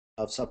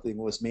of something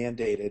that was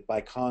mandated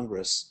by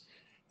Congress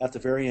at the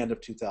very end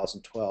of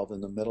 2012 in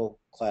the Middle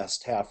Class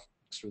Tax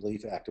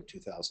Relief Act of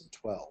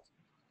 2012.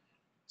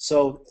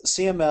 So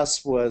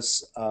CMS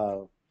was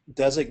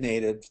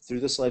designated through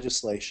this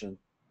legislation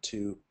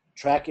to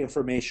track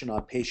information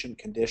on patient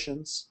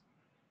conditions,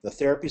 the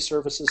therapy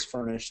services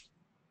furnished,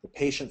 the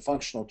patient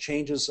functional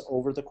changes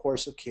over the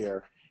course of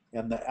care,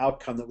 and the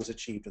outcome that was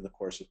achieved in the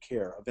course of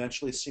care.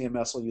 Eventually,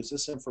 CMS will use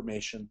this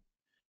information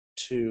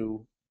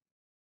to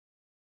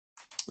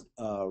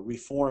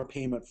reform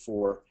payment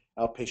for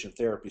outpatient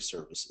therapy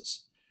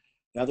services.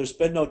 Now, there's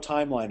been no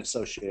timeline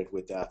associated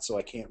with that, so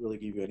I can't really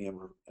give you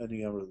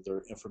any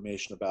other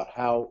information about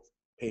how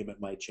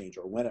payment might change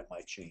or when it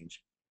might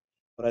change.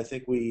 But I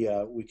think we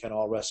can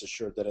all rest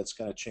assured that it's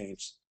going to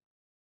change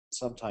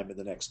sometime in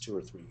the next 2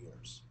 or 3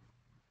 years.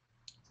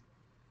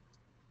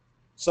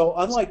 So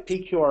unlike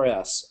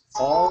PQRS,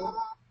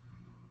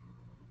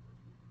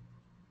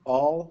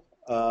 all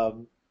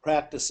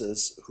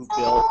practices who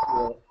bill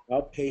for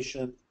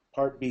outpatient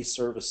Part B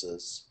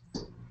services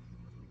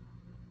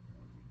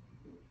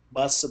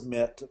must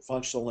submit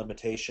functional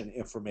limitation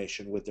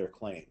information with their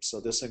claims. So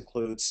this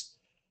includes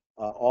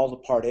all the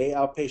Part A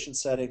outpatient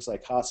settings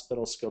like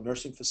hospitals, skilled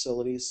nursing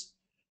facilities,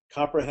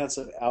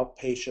 comprehensive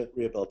outpatient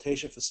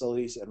rehabilitation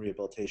facilities and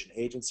rehabilitation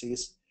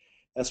agencies,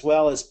 as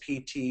well as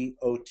PT,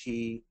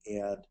 OT,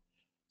 and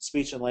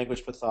speech and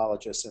language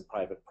pathologists in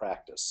private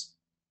practice.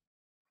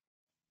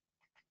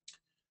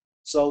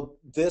 So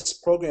this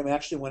program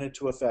actually went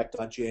into effect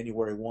on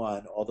January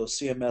 1, although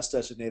CMS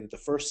designated the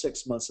first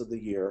 6 months of the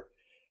year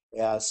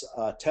as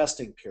a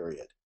testing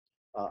period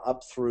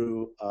up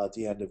through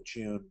the end of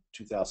June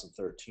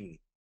 2013.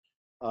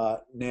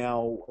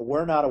 Now,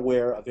 we're not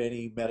aware of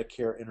any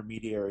Medicare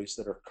intermediaries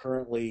that are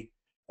currently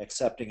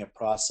accepting and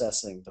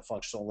processing the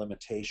functional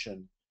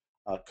limitation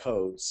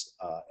codes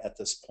at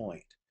this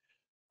point.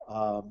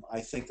 I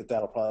think that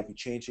that'll probably be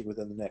changing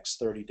within the next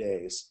 30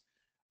 days.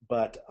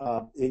 But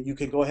you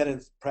can go ahead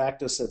and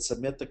practice and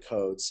submit the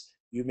codes.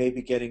 You may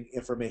be getting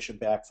information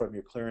back from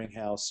your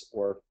clearinghouse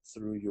or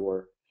through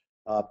your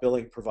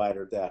billing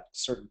provider that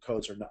certain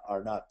codes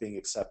are not being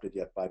accepted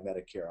yet by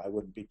Medicare. I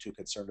wouldn't be too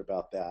concerned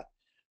about that.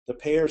 The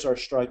payers are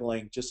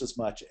struggling just as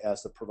much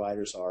as the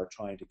providers are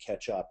trying to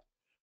catch up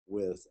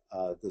with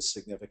this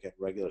significant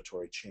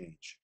regulatory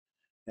change.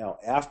 Now,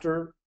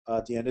 after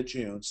the end of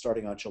June,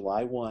 starting on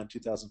July 1,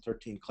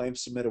 2013,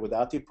 claims submitted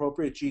without the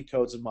appropriate G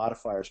codes and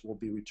modifiers will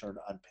be returned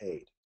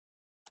unpaid.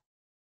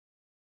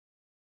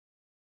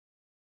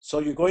 So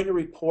you're going to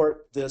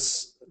report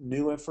this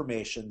new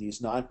information,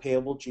 these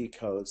non-payable G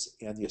codes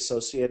and the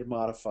associated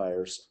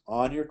modifiers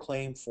on your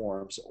claim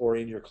forms or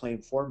in your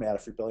claim format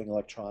if you're billing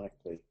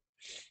electronically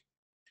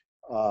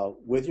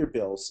with your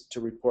bills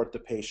to report the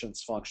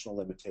patient's functional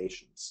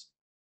limitations.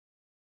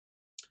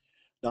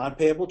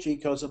 Non-payable G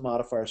codes and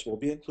modifiers will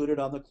be included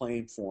on the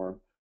claim form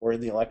or in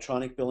the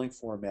electronic billing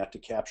format to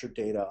capture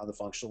data on the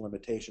functional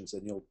limitations,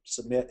 and you'll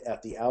submit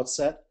at the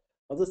outset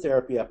of the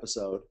therapy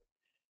episode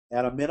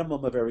at a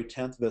minimum of every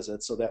 10th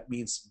visit, so that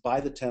means by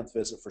the 10th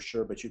visit for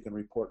sure, but you can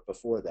report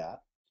before that,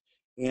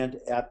 and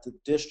at the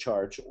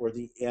discharge or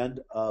the end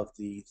of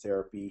the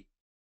therapy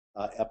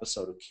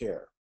episode of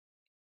care.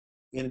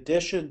 In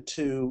addition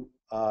to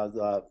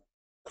the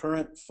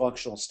current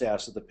functional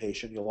status of the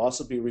patient, you'll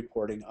also be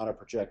reporting on a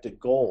projected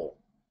goal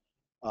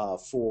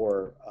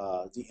for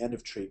the end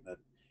of treatment,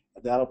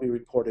 and that'll be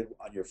reported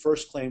on your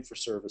first claim for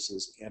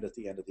services and at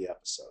the end of the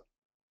episode.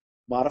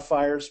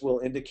 Modifiers will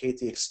indicate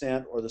the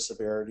extent or the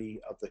severity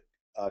of the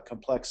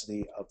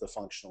complexity of the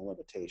functional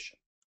limitation.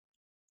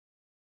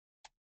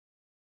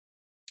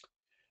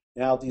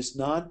 Now, these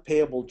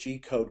non-payable G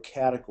code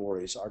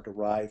categories are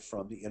derived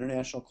from the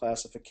International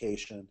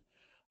Classification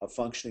of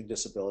Functioning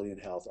Disability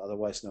and Health,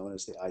 otherwise known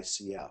as the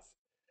ICF.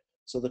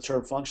 So the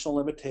term functional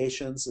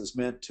limitations is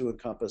meant to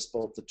encompass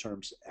both the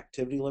terms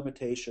activity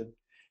limitation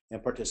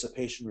and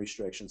participation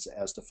restrictions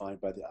as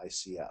defined by the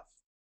ICF.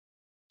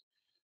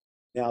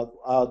 Now,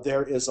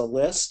 there is a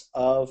list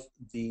of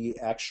the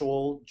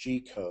actual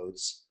G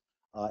codes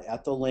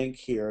at the link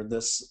here, and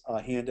this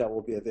handout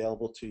will be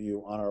available to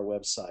you on our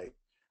website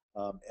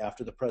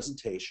after the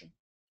presentation.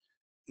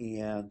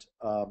 And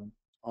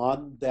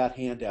on that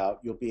handout,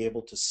 you'll be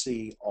able to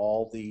see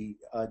all the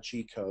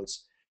G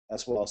codes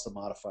as well as the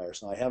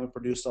modifiers. Now, I haven't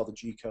produced all the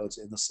G codes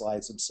in the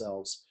slides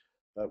themselves,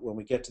 but when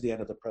we get to the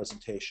end of the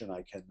presentation,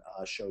 I can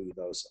show you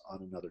those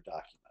on another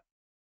document.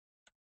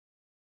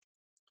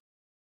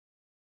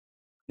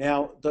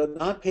 Now, the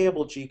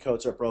non-payable G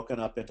codes are broken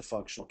up into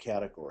functional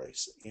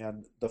categories,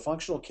 and the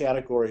functional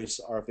categories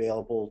are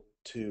available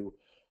to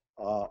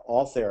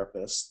all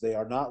therapists. They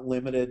are not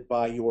limited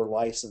by your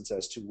license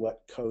as to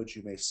what codes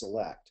you may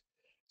select.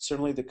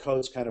 Certainly the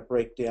codes kind of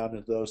break down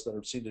into those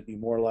that seem to be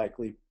more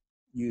likely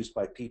used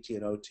by PT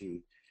and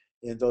OT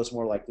and those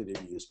more likely to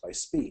be used by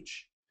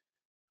speech.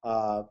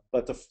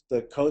 But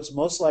the codes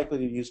most likely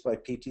to be used by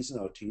PTs and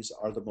OTs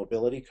are the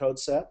mobility code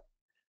set,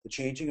 the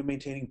changing and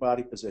maintaining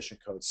body position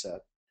code set,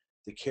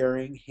 the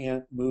carrying,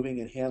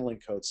 moving, and handling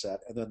code set,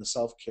 and then the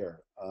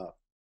self-care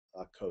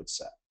code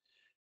set.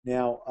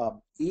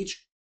 Now,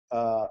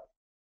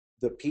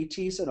 the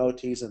PTs and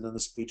OTs and then the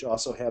speech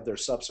also have their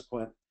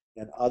subsequent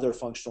and other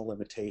functional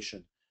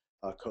limitation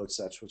code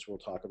sets, which we'll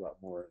talk about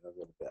more in a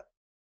little bit.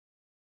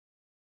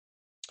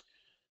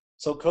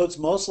 So codes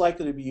most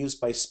likely to be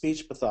used by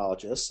speech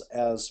pathologists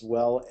as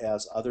well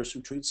as others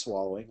who treat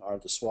swallowing are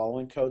the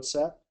swallowing code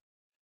set,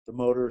 the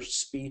motor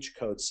speech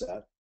code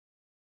set.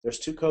 There's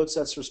two code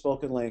sets for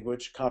spoken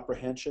language,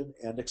 comprehension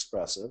and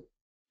expressive.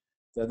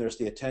 Then there's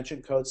the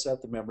attention code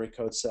set, the memory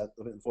code set,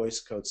 the voice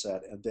code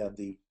set, and then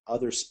the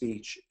other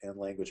speech and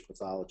language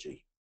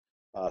pathology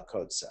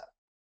code set.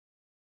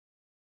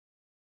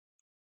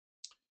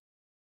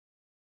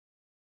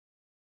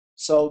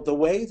 So the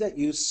way that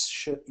you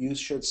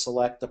should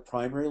select the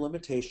primary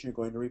limitation you're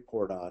going to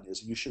report on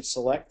is you should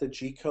select the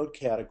G code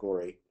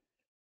category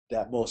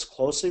that most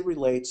closely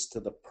relates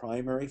to the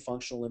primary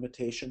functional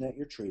limitation that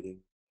you're treating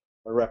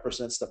or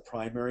represents the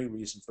primary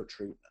reason for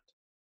treatment.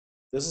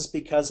 This is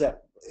because it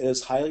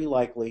is highly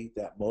likely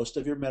that most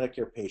of your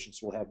Medicare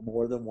patients will have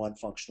more than one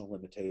functional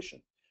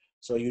limitation.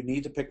 So you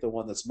need to pick the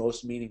one that's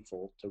most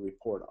meaningful to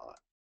report on.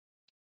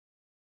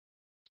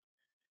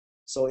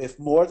 So if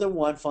more than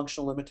one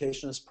functional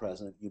limitation is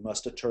present, you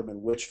must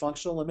determine which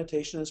functional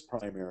limitation is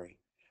primary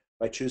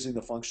by choosing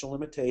the functional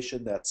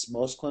limitation that's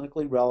most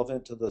clinically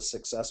relevant to the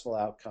successful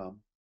outcome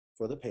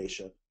for the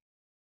patient,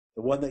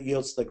 the one that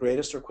yields the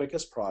greatest or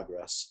quickest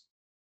progress,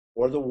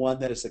 or the one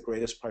that is the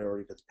greatest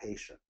priority to the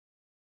patient.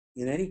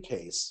 In any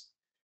case,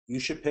 you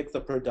should pick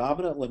the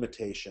predominant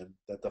limitation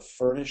that the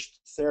furnished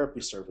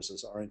therapy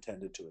services are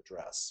intended to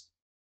address.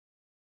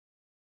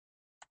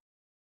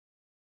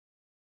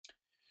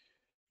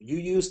 You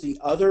use the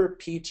other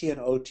PT and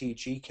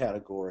OTG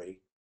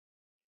category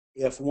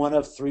if one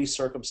of three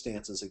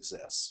circumstances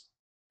exists.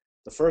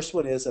 The first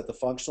one is that the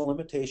functional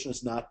limitation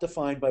is not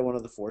defined by one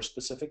of the four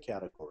specific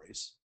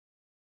categories,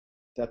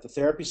 that the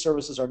therapy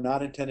services are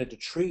not intended to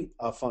treat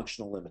a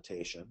functional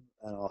limitation,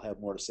 and I'll have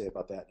more to say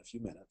about that in a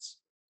few minutes,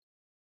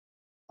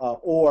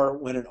 or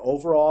when an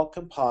overall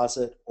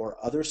composite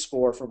or other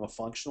score from a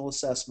functional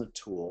assessment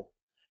tool,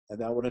 and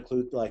that would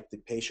include like the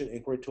patient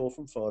inquiry tool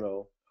from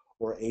Photo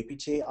or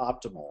APTA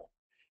Optimal,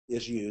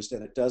 is used,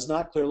 and it does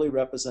not clearly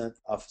represent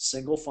a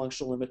single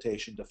functional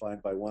limitation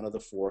defined by one of the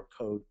four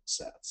code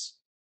sets.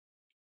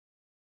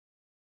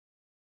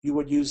 You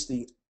would use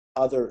the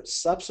other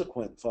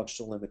subsequent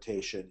functional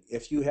limitation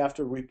if you have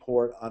to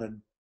report on a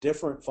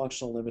different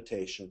functional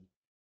limitation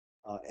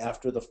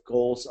after the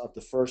goals of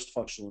the first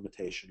functional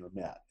limitation are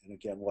met. And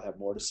again, we'll have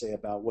more to say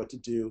about what to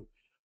do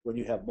when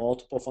you have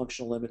multiple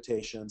functional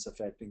limitations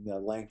affecting the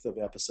length of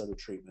episode of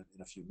treatment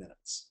in a few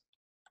minutes.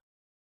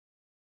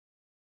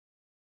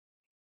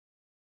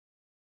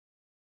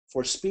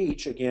 For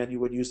speech, again,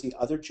 you would use the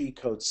other G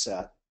code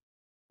set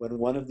when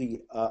one of the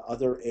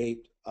other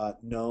 8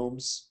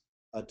 NOMS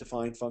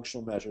defined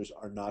functional measures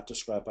are not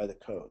described by the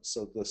code.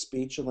 So the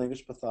speech and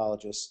language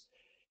pathologists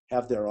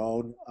have their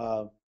own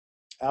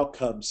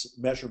outcomes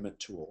measurement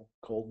tool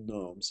called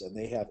NOMS, and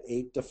they have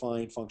 8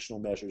 defined functional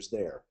measures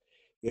there.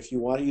 If you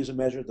want to use a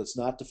measure that's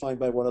not defined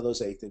by one of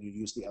those 8, then you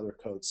use the other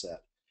code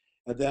set.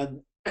 And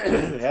then,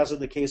 as in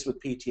the case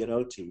with PT and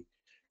OT,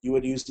 you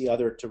would use the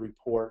other to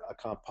report a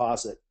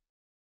composite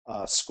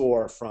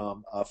score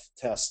from a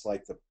test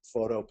like the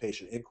Photo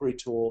Patient Inquiry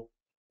Tool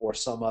or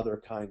some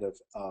other kind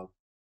of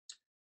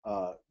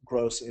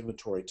gross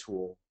inventory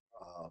tool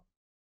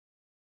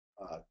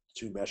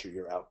to measure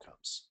your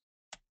outcomes.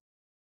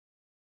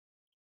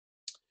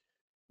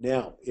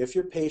 Now, if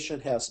your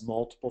patient has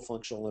multiple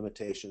functional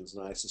limitations,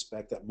 and I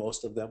suspect that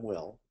most of them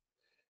will,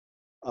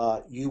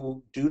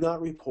 you do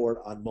not report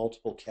on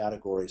multiple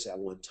categories at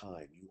one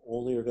time. You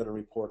only are going to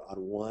report on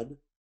one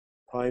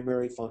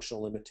primary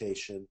functional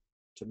limitation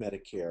to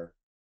Medicare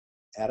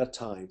at a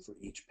time for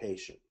each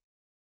patient.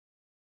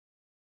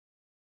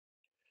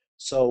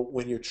 So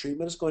when your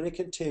treatment is going to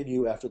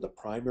continue after the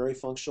primary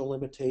functional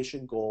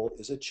limitation goal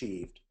is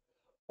achieved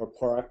or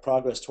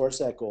progress towards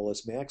that goal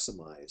is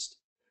maximized,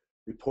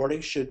 reporting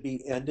should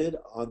be ended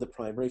on the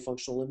primary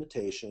functional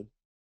limitation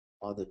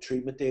on the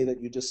treatment day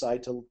that you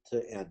decide to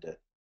end it.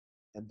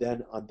 And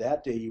then on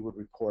that day, you would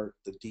report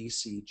the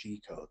DCG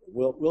code.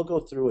 We'll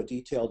go through a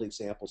detailed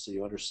example so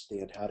you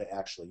understand how to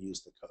actually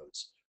use the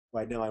codes.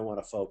 Right now, I want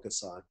to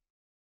focus on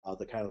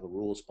the kind of the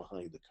rules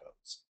behind the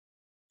codes.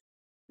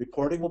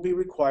 Reporting will be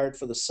required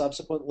for the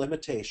subsequent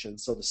limitation.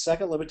 So the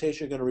second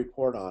limitation you're going to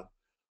report on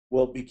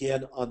will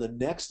begin on the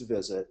next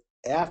visit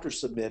after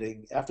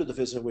the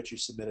visit in which you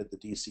submitted the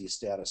DC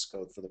status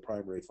code for the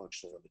primary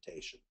functional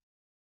limitation.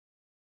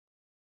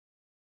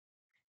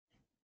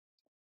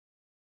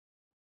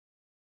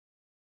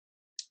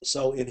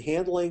 So in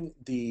handling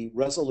the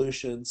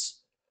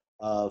resolutions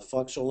of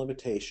functional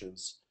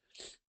limitations,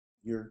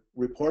 your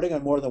reporting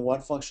on more than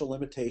one functional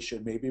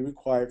limitation may be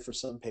required for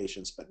some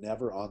patients, but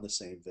never on the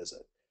same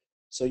visit.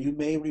 So you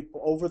may,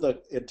 over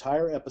the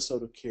entire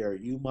episode of care,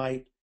 you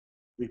might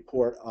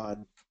report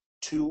on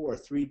 2 or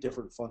 3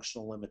 different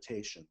functional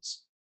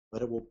limitations,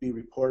 but it will be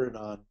reported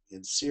on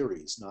in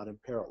series, not in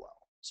parallel,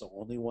 so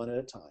only one at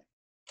a time.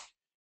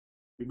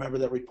 Remember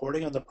that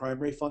reporting on the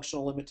primary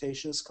functional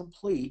limitation is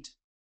complete.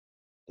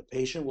 The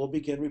patient will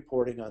begin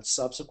reporting on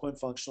subsequent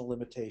functional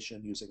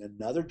limitation using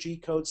another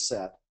G-code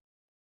set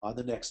on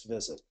the next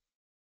visit.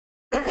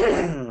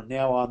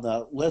 Now on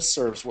the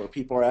listservs where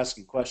people are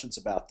asking questions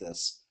about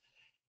this,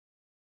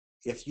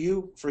 if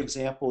you, for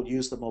example,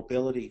 use the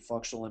mobility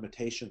functional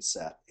limitation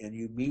set and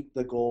you meet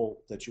the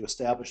goal that you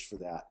established for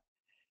that,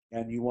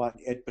 and you want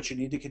it, but you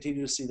need to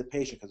continue to see the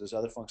patient because there's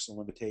other functional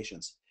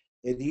limitations,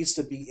 it needs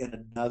to be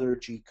in another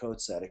G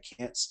code set. It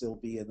can't still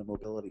be in the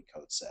mobility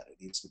code set. It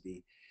needs to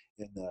be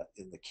in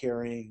the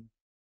carrying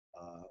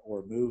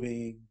or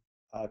moving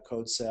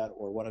code set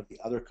or one of the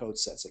other code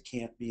sets. It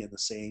can't be in the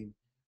same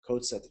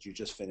code set that you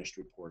just finished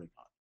reporting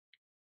on.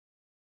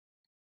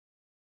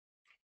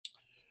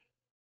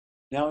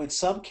 Now, in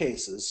some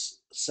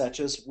cases, such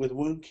as with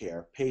wound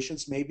care,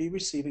 patients may be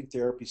receiving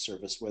therapy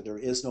service where there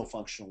is no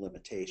functional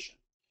limitation.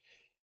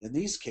 In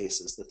these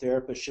cases, the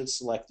therapist should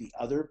select the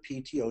other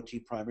PT/OT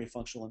primary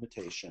functional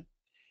limitation,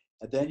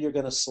 and then you're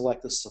going to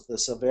select the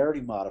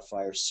severity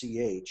modifier,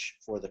 CH,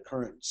 for the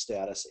current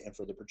status and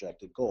for the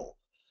projected goal.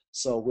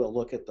 So we'll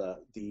look at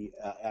the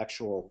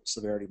actual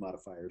severity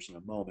modifiers in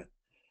a moment.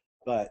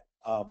 But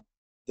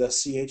the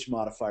CH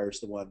modifier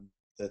is the one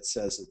that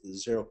says that the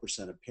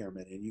 0%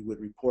 impairment, and you would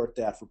report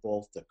that for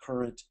both the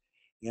current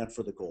and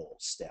for the goal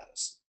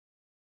status.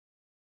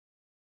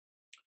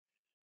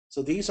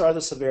 So these are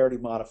the severity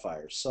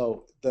modifiers.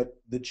 So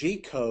the G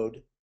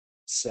code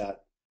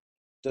set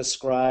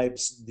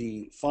describes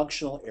the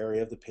functional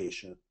area of the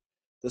patient.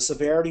 The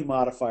severity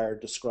modifier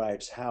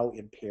describes how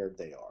impaired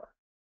they are.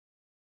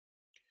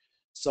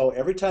 So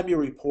every time you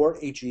report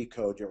a G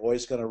code, you're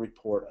always going to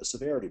report a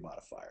severity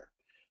modifier.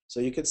 So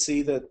you can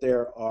see that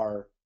there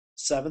are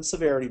 7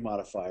 severity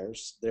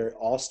modifiers. They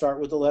all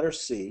start with the letter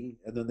C,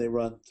 and then they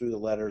run through the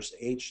letters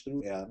H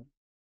through N.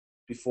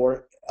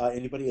 Before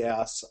anybody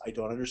asks, I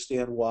don't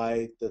understand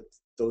why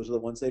those are the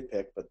ones they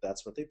picked, but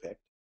that's what they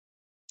picked.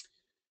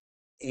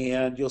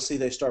 And you'll see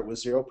they start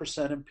with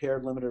 0%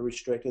 impaired, limited,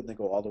 restricted, and they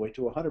go all the way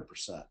to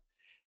 100%.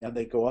 And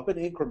they go up in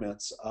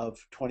increments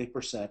of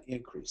 20%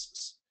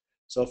 increases.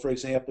 So for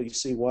example, you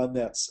see one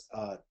that's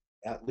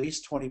at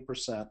least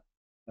 20%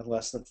 and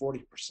less than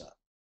 40%.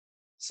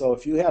 So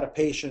if you had a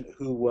patient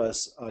who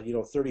was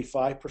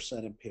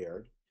 35%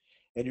 impaired,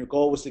 and your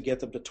goal was to get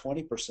them to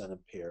 20%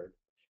 impaired,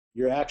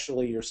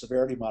 your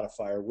severity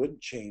modifier wouldn't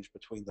change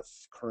between the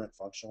current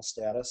functional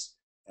status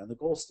and the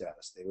goal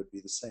status. They would be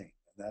the same,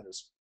 and that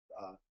is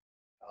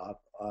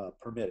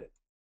permitted.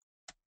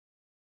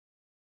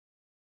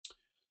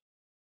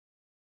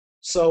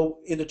 So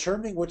in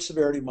determining which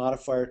severity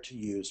modifier to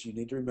use, you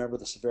need to remember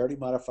the severity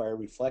modifier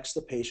reflects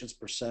the patient's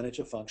percentage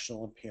of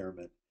functional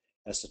impairment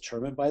as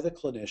determined by the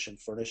clinician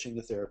furnishing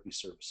the therapy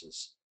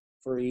services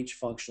for each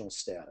functional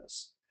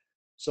status.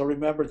 So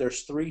remember,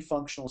 there's 3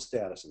 functional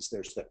statuses.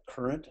 There's the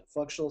current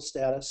functional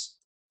status,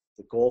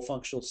 the goal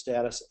functional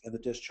status, and the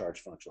discharge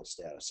functional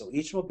status. So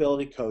each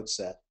mobility code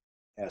set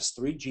has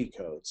 3 G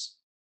codes,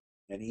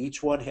 and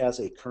each one has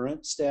a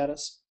current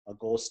status, a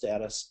goal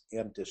status,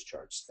 and a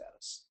discharge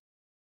status.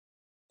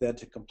 Then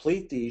to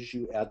complete these,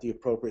 you add the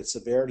appropriate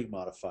severity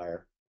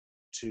modifier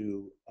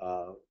to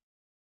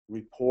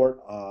report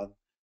on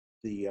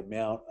the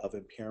amount of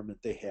impairment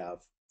they have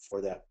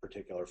for that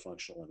particular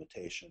functional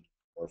limitation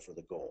or for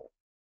the goal.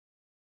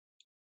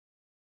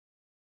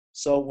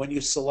 So when you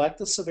select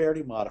the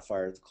severity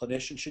modifier, the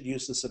clinician should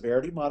use the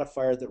severity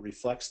modifier that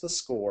reflects the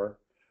score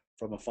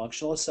from a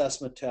functional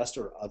assessment test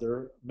or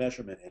other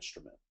measurement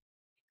instrument.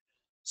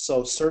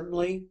 So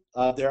certainly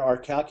there are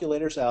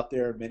calculators out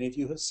there, many of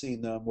you have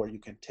seen them, where you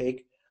can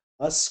take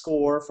a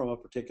score from a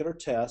particular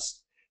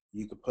test,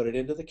 you can put it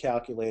into the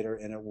calculator,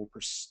 and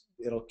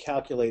it'll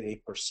calculate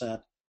a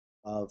percent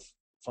of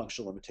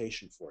functional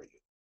limitation for you.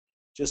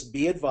 Just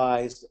be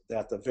advised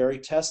that the very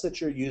tests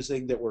that you're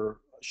using that were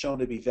shown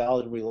to be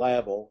valid and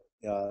reliable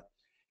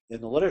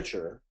in the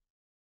literature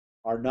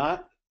are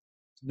not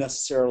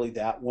necessarily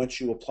that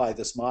once you apply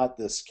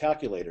this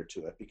calculator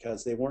to it,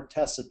 because they weren't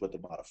tested with the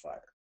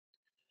modifier.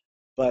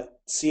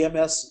 But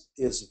CMS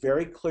is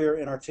very clear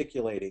in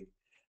articulating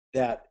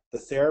that the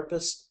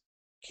therapist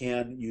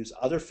can use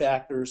other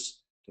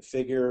factors to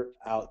figure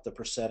out the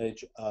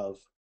percentage of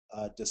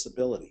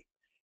disability.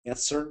 And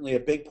certainly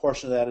a big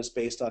portion of that is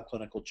based on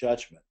clinical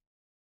judgment.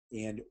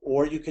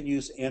 Or you can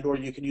use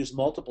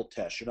multiple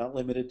tests. You're not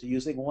limited to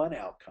using one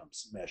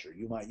outcomes measure.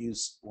 You might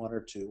use 1 or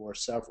 2 or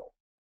several.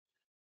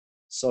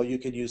 So you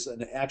can use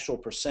an actual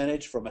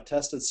percentage from a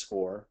tested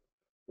score,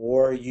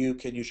 or you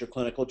can use your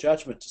clinical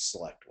judgment to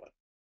select one.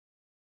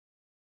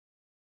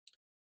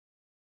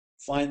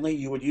 Finally,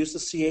 you would use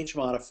the CH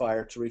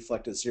modifier to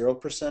reflect a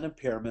 0%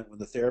 impairment when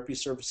the therapy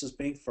services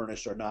being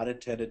furnished are not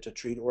intended to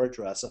treat or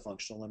address a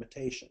functional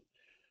limitation.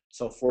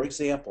 So for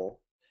example,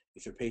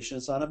 if your patient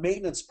is on a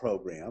maintenance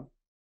program,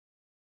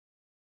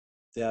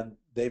 then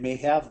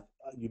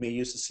you may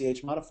use the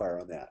CH modifier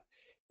on that.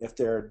 If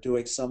they're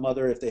doing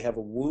if they have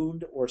a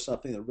wound or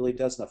something that really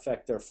doesn't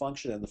affect their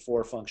function in the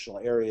 4 functional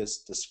areas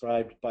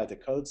described by the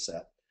code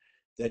set,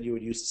 then you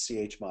would use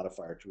the CH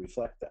modifier to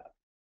reflect that.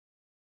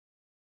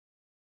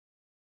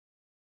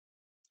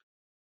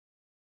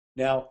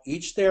 Now,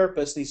 each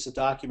therapist needs to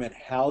document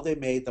how they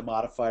made the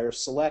modifier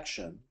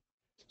selection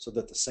so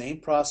that the same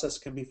process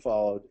can be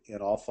followed in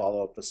all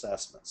follow-up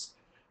assessments.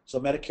 So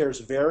Medicare is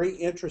very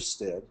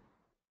interested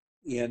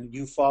in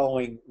you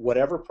following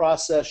whatever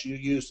process you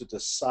use to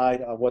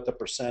decide on what the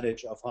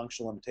percentage of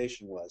functional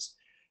limitation was,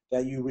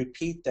 that you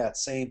repeat that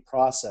same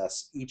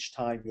process each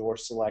time you're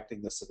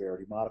selecting the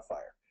severity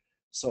modifier.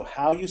 So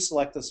how you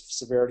select the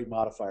severity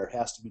modifier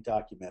has to be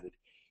documented,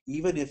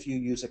 even if you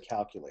use a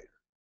calculator.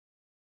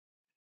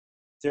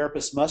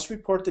 Therapists must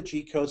report the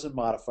G codes and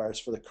modifiers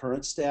for the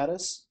current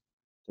status,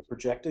 the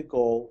projected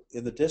goal,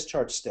 in the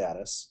discharge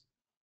status,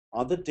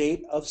 on the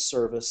date of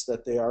service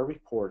that they are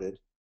reported,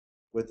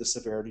 with the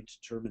severity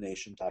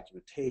determination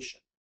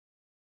documentation.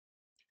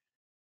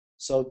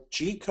 So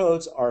G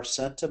codes are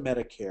sent to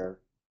Medicare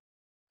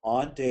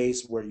on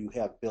days where you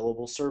have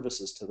billable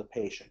services to the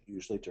patient,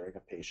 usually during a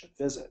patient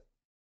visit.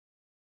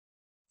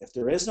 If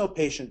there is no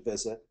patient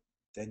visit,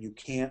 then you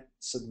can't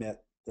submit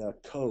the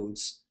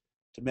codes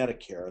to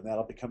Medicare, and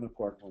that'll become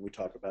important when we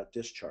talk about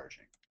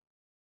discharging.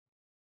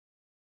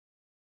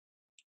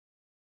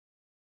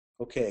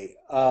 Okay,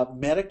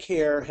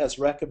 Medicare has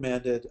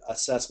recommended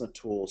assessment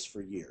tools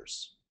for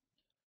years.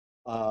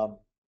 The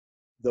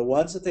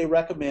ones that they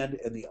recommend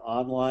in the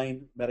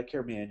online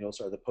Medicare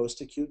manuals are the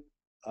post-acute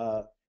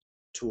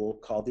tool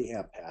called the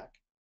AMPAC,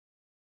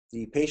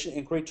 the patient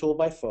inquiry tool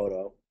by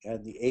photo,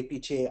 and the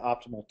APTA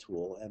optimal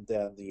tool, and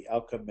then the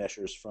outcome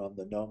measures from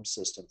the GNOME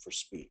system for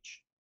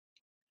speech.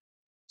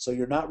 So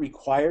you're not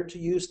required to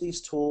use these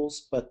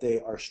tools, but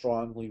they are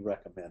strongly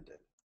recommended.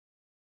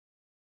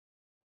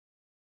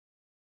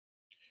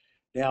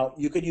 Now,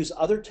 you can use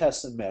other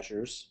tests and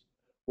measures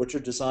which are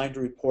designed to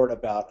report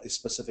about a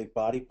specific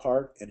body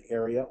part, an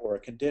area, or a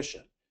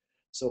condition.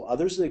 So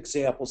others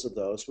examples of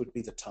those would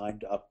be the time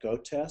to up-go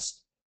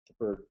test, the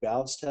Bird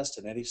balance test,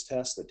 an Eddie's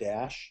test, the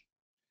DASH.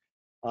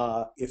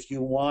 If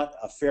you want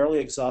a fairly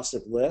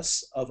exhaustive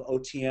list of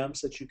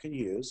OTMs that you can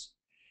use,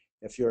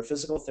 if you're a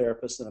physical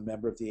therapist and a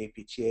member of the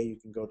APTA, you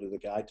can go to the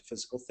Guide to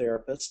Physical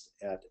Therapists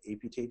at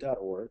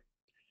apta.org,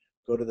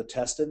 go to the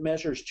Test and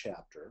Measures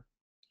chapter,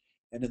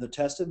 and in the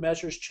Test and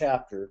Measures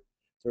chapter,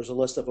 there's a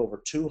list of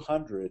over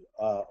 200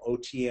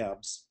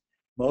 OTMs.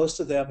 Most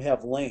of them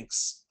have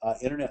links,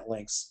 internet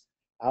links,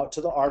 out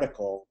to the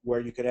article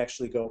where you can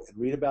actually go and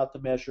read about the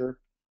measure,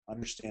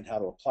 understand how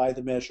to apply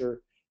the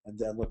measure, and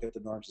then look at the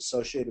norms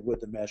associated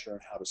with the measure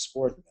and how to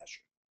score the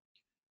measure.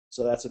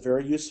 So that's a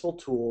very useful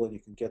tool, and you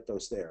can get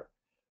those there.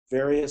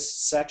 Various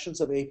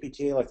sections of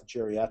APTA, like the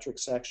geriatric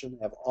section,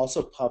 have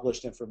also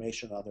published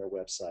information on their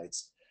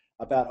websites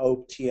about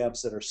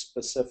OTMs that are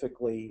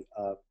specifically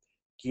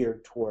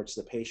geared towards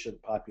the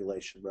patient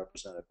population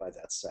represented by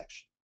that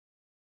section.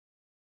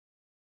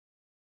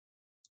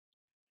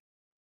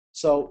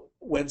 So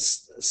when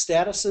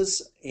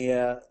statuses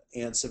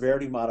and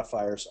severity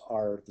modifiers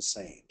are the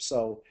same.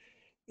 So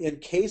in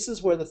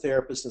cases where the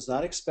therapist does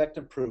not expect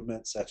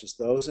improvement, such as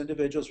those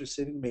individuals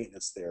receiving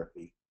maintenance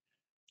therapy,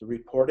 the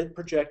reported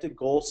projected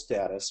goal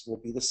status will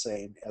be the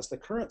same as the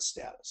current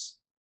status.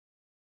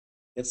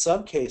 In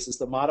some cases,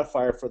 the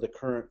modifier for the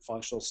current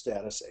functional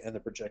status and the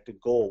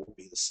projected goal will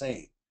be the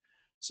same.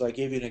 So I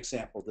gave you an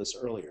example of this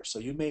earlier. So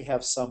you may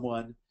have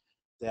someone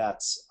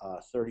that's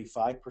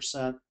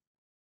 35%,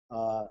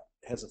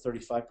 has a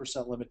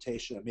 35%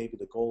 limitation, and maybe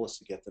the goal is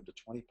to get them to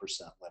 20%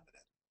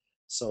 limited.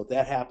 So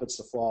that happens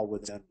to fall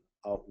within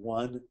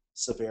one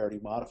severity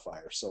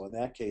modifier. So in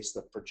that case,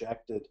 the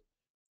projected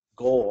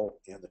goal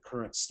and the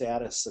current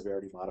status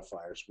severity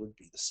modifiers would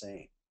be the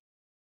same.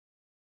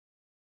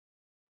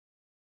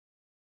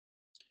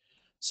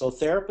 So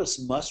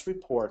therapists must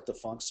report the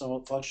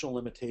functional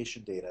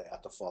limitation data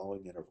at the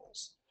following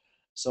intervals.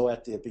 So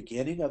at the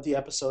beginning of the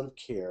episode of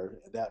care,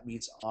 that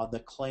means on the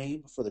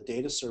claim for the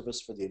date of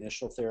service for the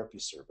initial therapy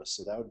service.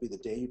 So that would be the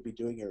day you'd be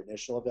doing your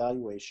initial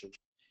evaluation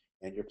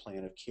and your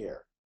plan of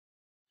care.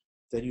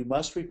 Then you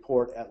must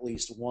report at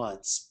least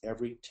once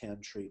every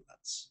 10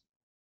 treatments.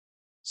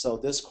 So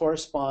this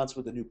corresponds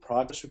with the new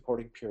progress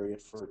reporting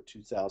period for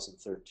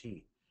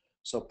 2013.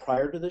 So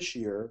prior to this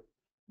year,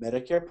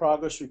 Medicare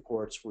progress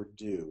reports were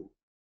due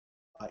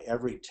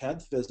every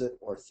 10th visit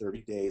or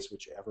 30 days,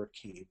 whichever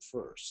came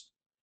first.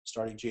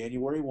 Starting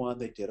January 1,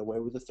 they did away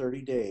with the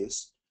 30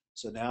 days.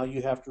 So now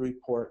you have to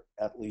report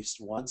at least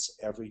once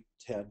every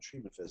 10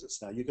 treatment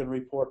visits. Now you can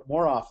report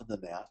more often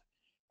than that,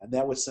 and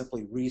that would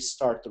simply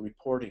restart the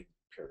reporting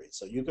period.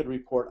 So you could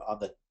report on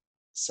the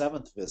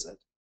 7th visit,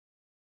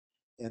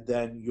 and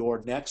then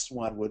your next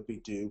one would be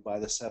due by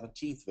the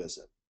 17th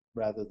visit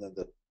rather than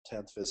the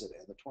 10th visit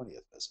and the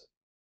 20th visit.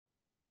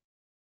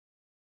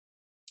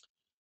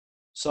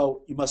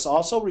 So you must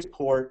also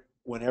report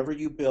whenever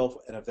you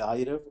bill an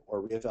evaluative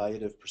or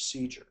reevaluative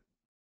procedure.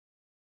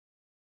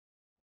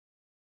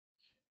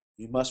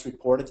 You must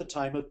report at the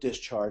time of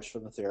discharge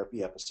from the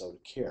therapy episode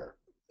of care,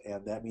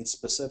 and that means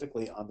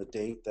specifically on the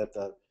date that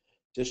the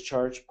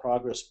discharge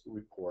progress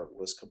report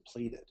was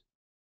completed.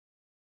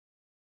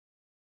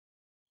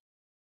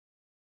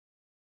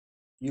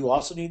 You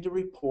also need to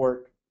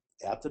report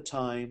at the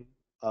time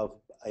of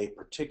a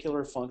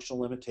particular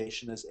functional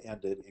limitation is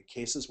ended in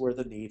cases where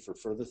the need for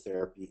further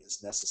therapy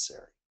is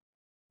necessary.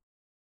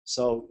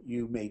 So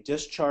you may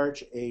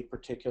discharge a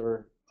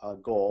particular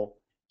goal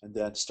and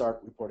then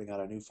start reporting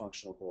on a new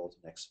functional goal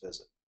at the next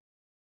visit.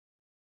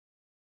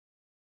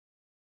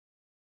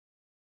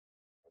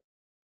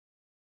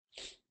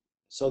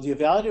 So the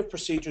evaluative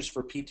procedures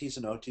for PTs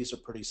and OTs are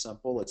pretty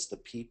simple. It's the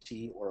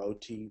PT or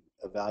OT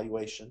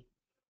evaluation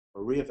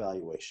or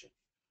reevaluation.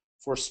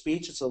 For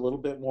speech, it's a little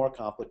bit more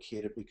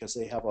complicated because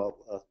they have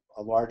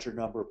a larger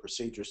number of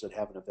procedures that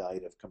have an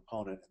evaluative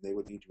component, and they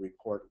would need to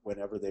report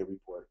whenever they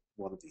report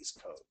one of these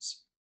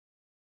codes.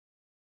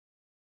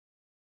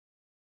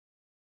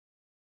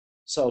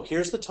 So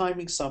here's the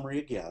timing summary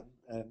again,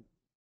 and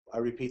I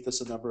repeat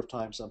this a number of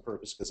times on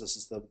purpose because this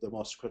is the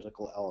most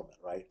critical element,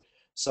 right?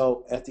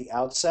 So at the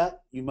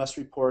outset, you must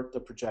report the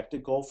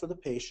projected goal for the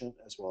patient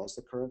as well as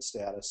the current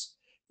status.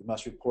 You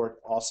must report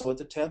also at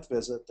the 10th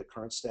visit the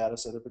current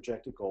status of the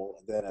projected goal.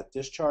 And then at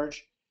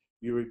discharge,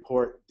 you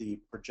report the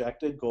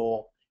projected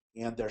goal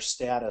and their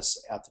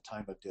status at the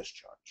time of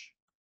discharge.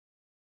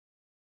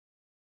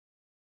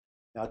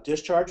 Now,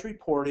 discharge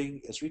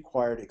reporting is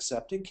required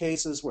except in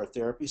cases where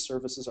therapy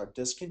services are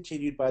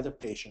discontinued by the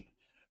patient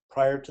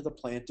prior to the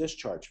planned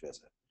discharge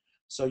visit.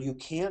 So you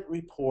can't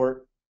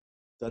report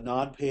the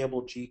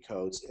non-payable G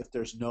codes if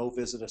there's no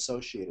visit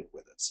associated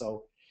with it.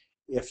 So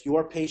if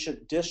your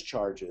patient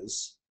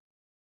discharges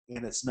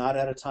and it's not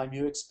at a time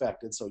you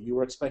expected, so you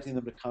were expecting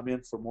them to come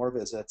in for more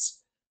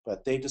visits,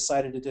 but they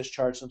decided to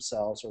discharge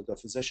themselves or the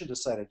physician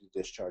decided to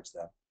discharge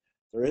them,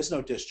 there is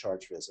no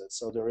discharge visit,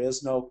 so there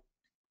is no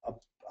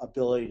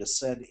ability to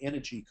send in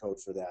a G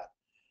code for that.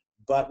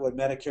 But what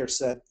Medicare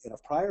said in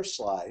a prior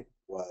slide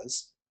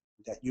was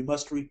that you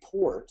must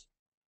report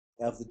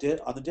on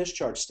the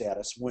discharge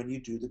status when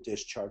you do the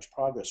discharge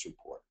progress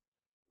report,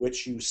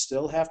 which you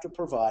still have to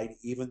provide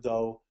even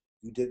though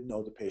you didn't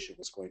know the patient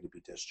was going to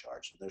be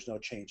discharged. And there's no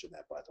change in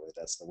that, by the way.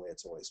 That's the way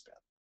it's always been.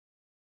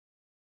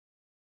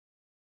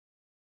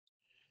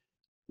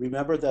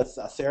 Remember that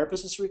a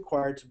therapist is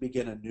required to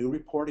begin a new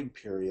reporting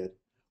period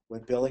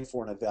when billing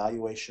for an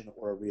evaluation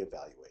or a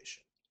reevaluation.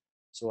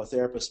 So a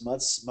therapist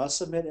must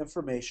submit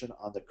information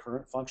on the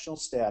current functional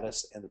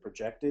status and the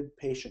projected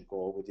patient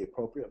goal with the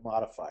appropriate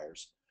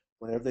modifiers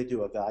whenever they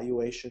do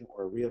evaluation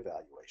or a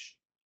reevaluation.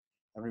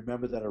 And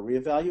remember that a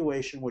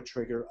reevaluation would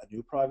trigger a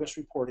new progress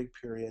reporting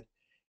period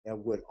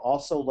and would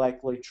also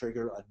likely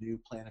trigger a new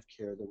plan of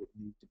care that would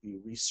need to be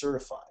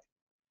recertified.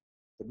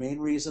 The main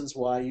reasons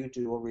why you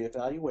do a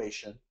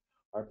reevaluation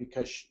are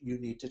because you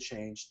need to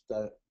change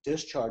the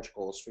discharge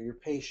goals for your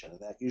patient.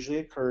 And that usually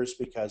occurs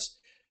because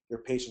your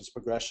patient's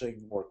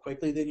progressing more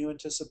quickly than you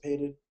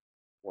anticipated,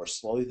 more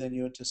slowly than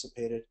you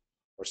anticipated,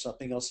 or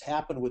something else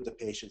happened with the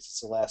patient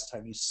since the last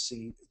time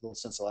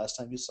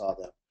you saw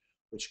them,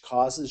 which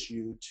causes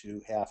you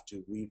to have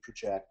to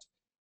reproject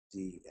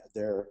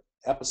their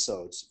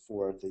episodes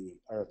or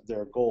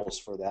their goals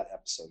for that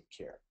episode of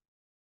care.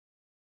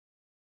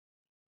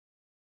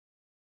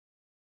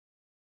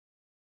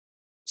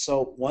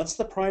 So once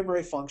the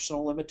primary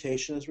functional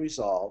limitation is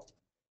resolved,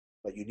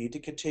 but you need to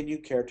continue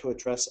care to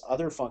address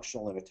other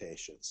functional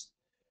limitations,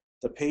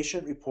 the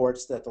patient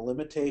reports that the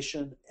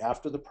limitation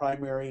after the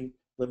primary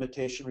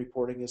limitation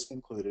reporting is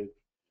concluded.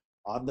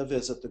 On the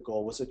visit, the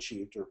goal was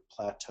achieved or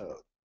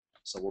plateaued.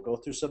 So we'll go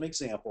through some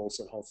examples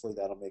and hopefully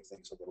that'll make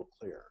things a little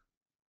clearer.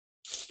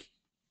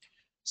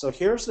 So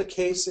here's the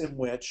case in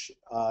which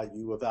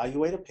you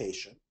evaluate a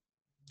patient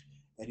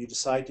and you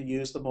decide to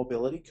use the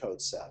mobility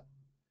code set.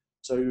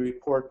 So you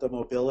report the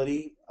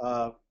mobility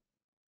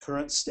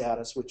current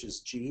status, which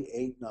is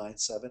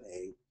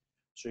G8978.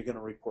 So you're going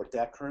to report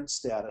that current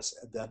status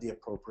and then the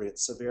appropriate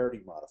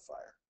severity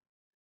modifier.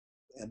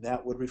 And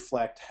that would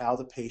reflect how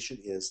the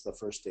patient is the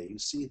first day you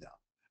see them.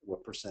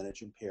 What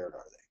percentage impaired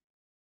are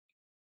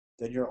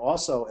they? Then you're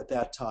also at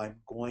that time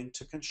going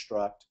to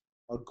construct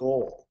a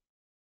goal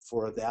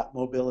for that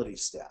mobility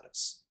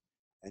status.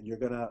 And you're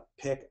going to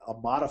pick a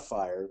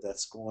modifier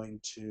that's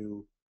going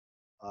to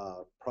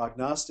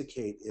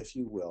prognosticate, if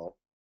you will,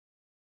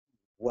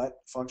 what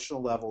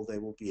functional level they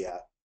will be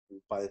at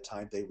by the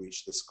time they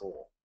reach this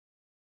goal.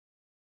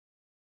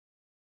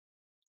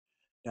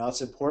 Now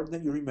it's important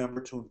that you remember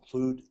to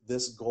include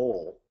this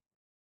goal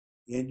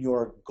in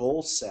your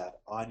goal set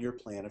on your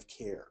plan of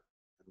care.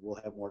 And we'll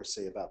have more to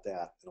say about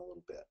that in a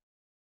little bit.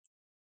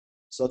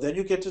 So then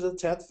you get to the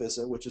 10th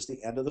visit, which is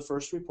the end of the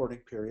first reporting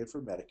period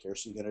for Medicare.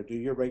 So you're going to do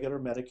your regular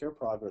Medicare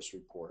progress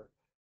report.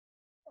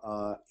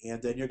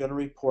 And then you're going to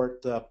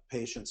report the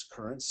patient's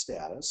current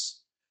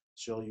status.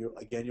 So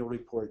you'll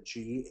report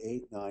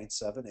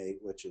G8978,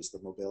 which is the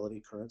mobility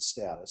current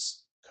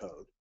status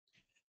code,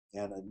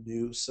 and a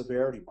new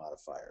severity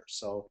modifier.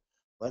 So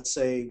let's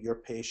say your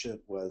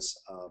patient was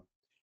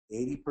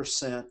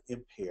 80%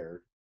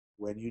 impaired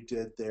when you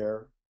did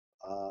their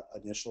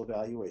initial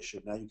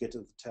evaluation. Now you get to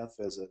the 10th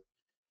visit,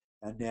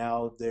 and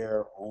now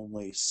they're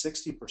only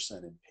 60%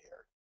 impaired.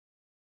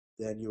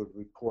 Then you would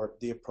report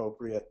the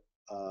appropriate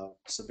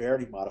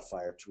severity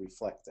modifier to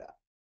reflect that.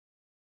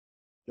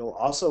 You'll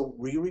also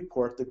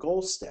re-report the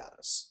goal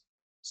status.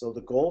 So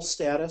the goal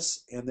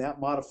status and that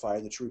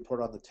modifier that you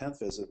report on the 10th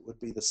visit would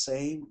be the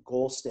same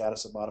goal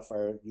status and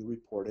modifier you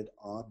reported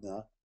on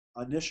the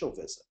initial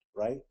visit,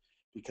 right?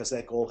 Because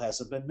that goal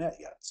hasn't been met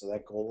yet, so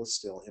that goal is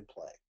still in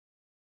play.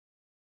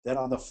 Then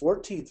on the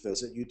 14th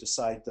visit, you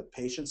decide the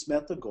patient's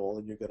met the goal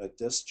and you're going to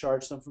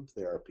discharge them from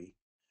therapy.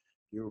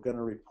 You're going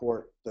to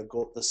report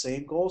the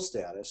same goal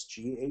status,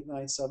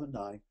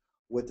 G8979,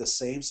 with the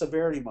same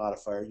severity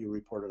modifier you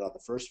reported on the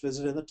first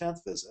visit and the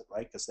 10th visit,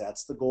 right? Because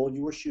that's the goal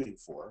you were shooting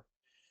for.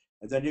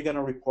 And then you're going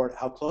to report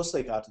how close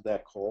they got to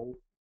that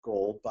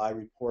goal by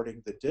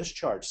reporting the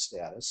discharge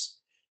status,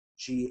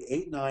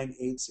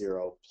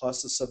 G8980,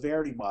 plus the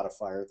severity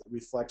modifier that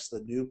reflects the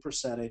new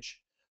percentage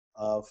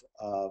of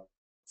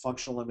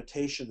functional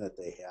limitation that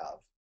they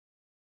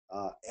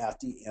have at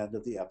the end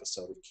of the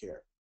episode of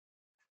care.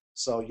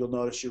 So you'll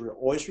notice you're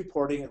always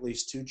reporting at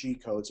least 2 G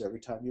codes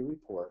every time you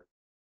report.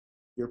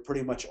 You're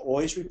pretty much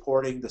always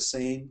reporting the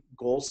same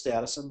goal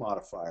status and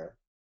modifier.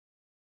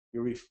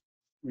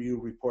 You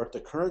report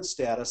the current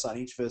status on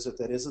each visit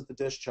that isn't the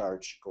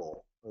discharge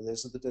goal or that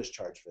isn't the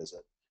discharge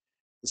visit.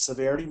 The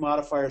severity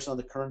modifiers on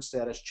the current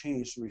status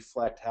change to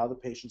reflect how the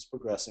patient's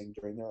progressing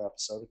during their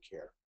episode of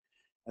care.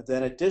 And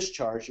then at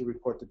discharge, you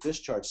report the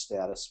discharge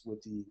status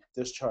with the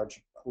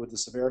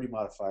severity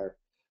modifier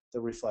that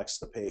reflects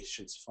the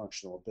patient's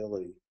functional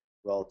ability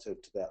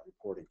relative to that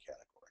reporting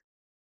category.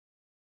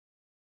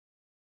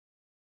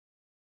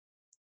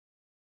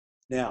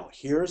 Now,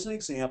 here's an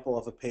example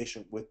of a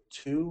patient with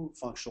 2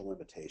 functional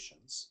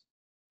limitations.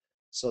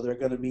 So they're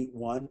going to meet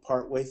one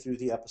partway through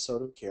the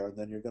episode of care, and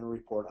then you're going to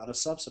report on a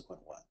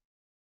subsequent one.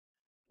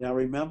 Now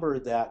remember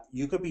that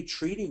you could be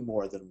treating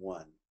more than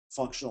one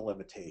functional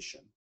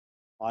limitation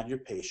on your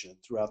patient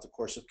throughout the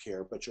course of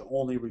care, but you're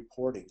only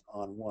reporting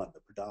on one, the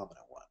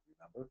predominant one,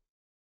 remember?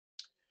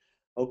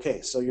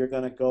 Okay, so you're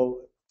going to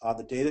go on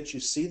the day that you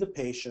see the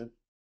patient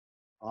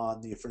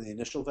for the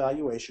initial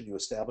evaluation, you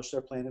establish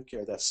their plan of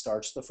care. That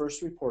starts the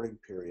first reporting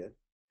period.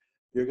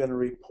 You're going to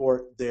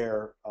report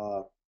their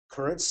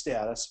current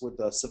status with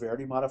the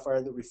severity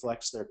modifier that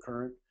reflects their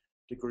current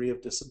degree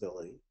of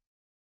disability.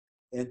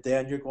 And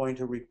then you're going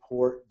to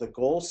report the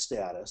goal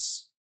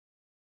status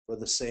for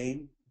the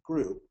same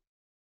group,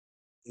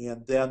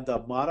 and then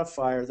the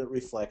modifier that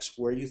reflects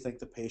where you think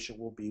the patient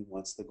will be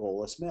once the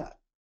goal is met.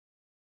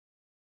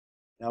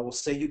 Now we'll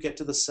say you get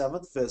to the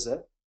 7th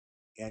visit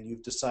and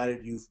you've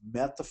decided you've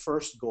met the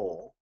first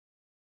goal.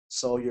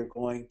 So you're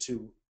going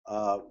to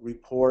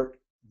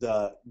report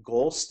the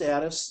goal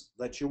status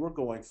that you were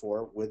going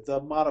for with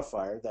the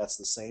modifier. That's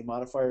the same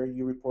modifier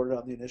you reported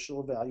on the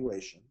initial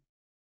evaluation.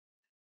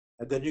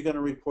 And then you're going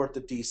to report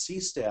the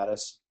DC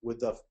status with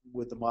the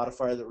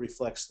modifier that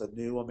reflects the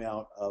new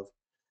amount of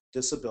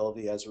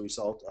disability as a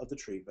result of the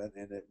treatment,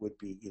 and it would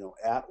be,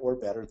 at or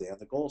better than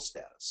the goal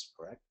status,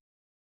 correct?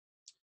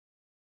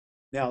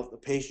 Now, the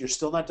patient, you're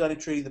still not done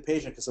treating the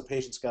patient because the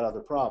patient's got other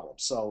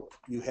problems. So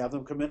you have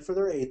them come in for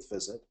their 8th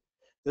visit.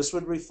 This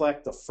would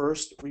reflect the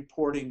first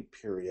reporting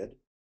period,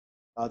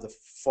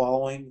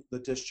 following the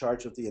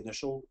discharge of the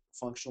initial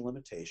functional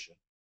limitation.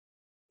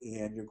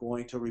 And you're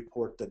going to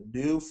report the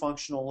new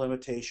functional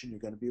limitation you're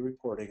going to be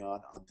reporting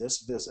on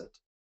this visit.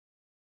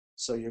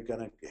 So you're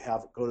going to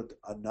go to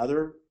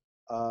another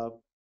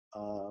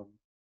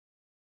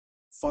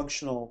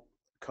functional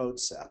code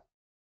set.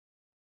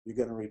 You're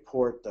going to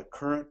report the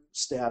current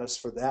status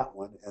for that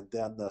one, and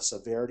then the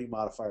severity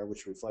modifier,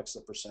 which reflects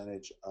the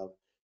percentage of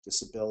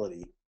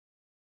disability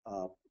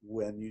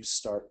when you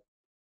start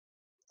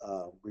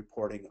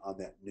reporting on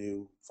that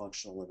new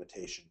functional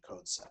limitation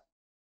code set.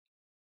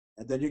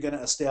 And then you're going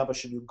to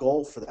establish a new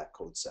goal for that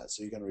code set.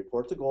 So you're going to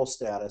report the goal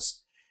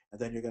status, and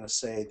then you're going to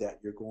say that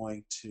you're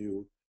going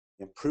to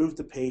improve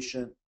the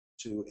patient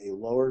to a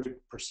lower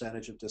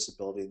percentage of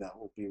disability, and that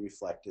will be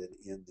reflected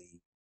in the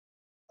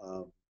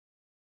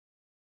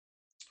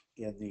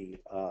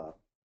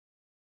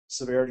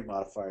severity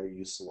modifier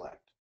you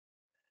select.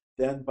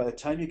 Then by the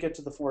time you get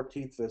to the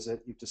 14th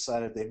visit, you've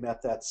decided they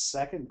met that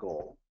second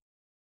goal.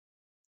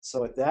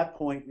 So at that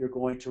point, you're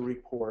going to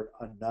report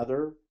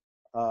you're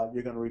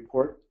going to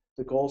report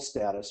the goal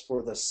status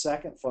for the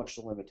second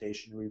functional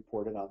limitation you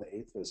reported on the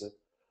 8th visit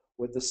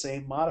with the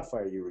same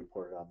modifier you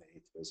reported on the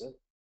 8th visit.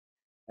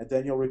 And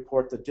then you'll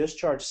report the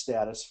discharge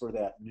status for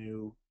that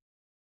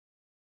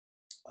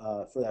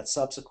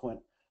subsequent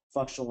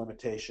functional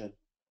limitation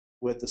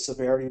with the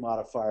severity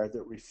modifier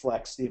that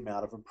reflects the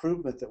amount of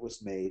improvement that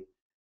was made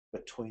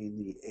between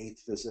the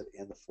 8th visit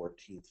and the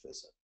 14th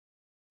visit.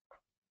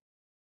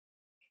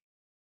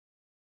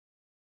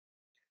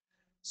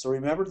 So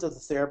remember that the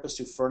therapist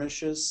who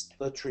furnishes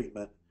the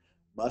treatment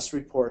must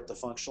report the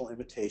functional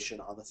limitation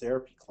on the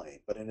therapy claim.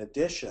 But in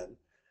addition,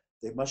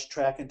 they must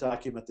track and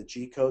document the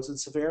G codes and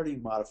severity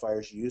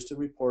modifiers used in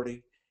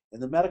reporting in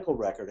the medical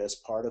record as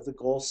part of the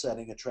goal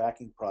setting and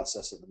tracking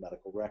process in the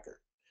medical record.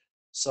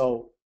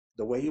 So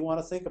the way you want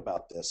to think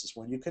about this is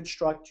when you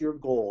construct your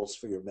goals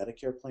for your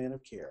Medicare plan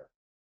of care,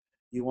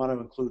 you want to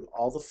include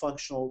all the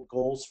functional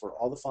goals for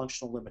all the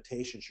functional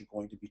limitations you're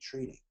going to be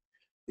treating.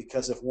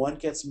 because if one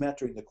gets met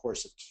during the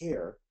course of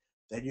care,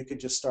 then you can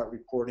just start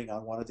reporting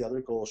on one of the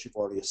other goals you've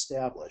already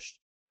established.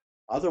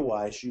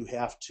 Otherwise, you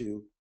have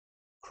to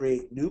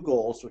create new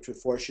goals, which would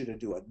force you to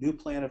do a new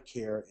plan of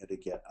care and to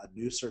get a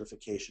new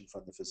certification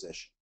from the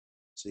physician.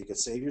 So you can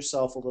save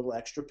yourself a little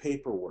extra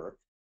paperwork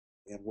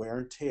and wear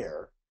and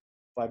tear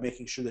by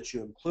making sure that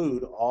you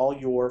include all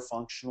your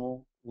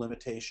functional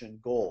limitation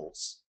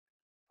goals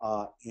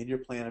in your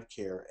plan of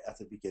care at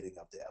the beginning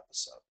of the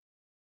episode.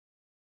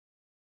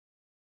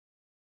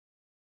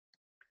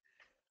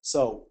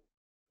 So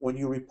when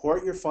you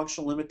report your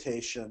functional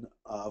limitation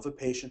of a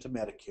patient to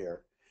Medicare,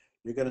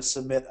 you're going to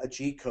submit a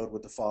G code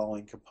with the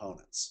following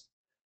components: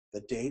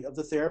 the date of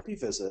the therapy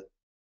visit,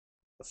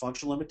 the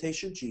functional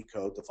limitation G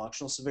code, the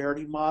functional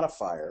severity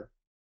modifier.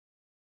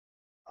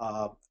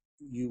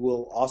 You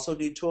will also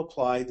need to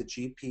apply the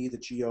GP,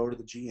 the GO, or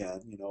the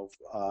GN,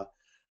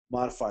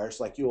 modifiers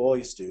like you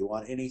always do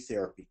on any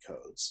therapy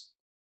codes.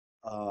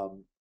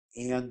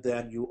 And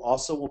then you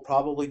also will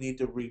probably need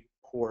to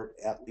report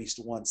at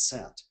least 1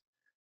 cent.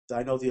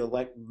 I know the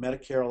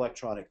Medicare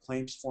electronic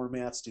claims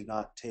formats do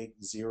not take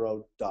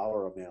 $0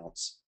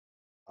 amounts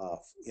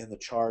in the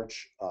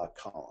charge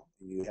column.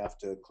 You have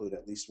to include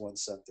at least 1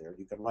 cent there.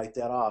 You can write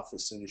that off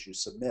as soon as you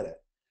submit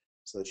it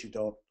so that you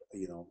don't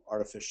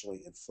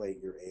artificially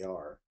inflate your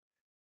AR.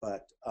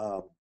 But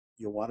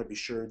you'll want to be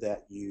sure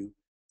that you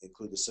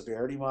include the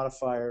severity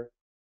modifier,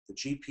 the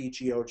GP,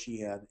 GO,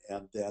 GN,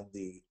 and then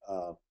the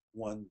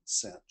 1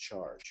 cent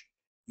charge.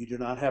 You do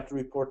not have to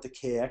report the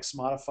KX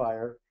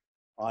modifier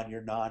on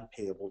your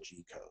non-payable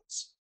G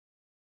codes.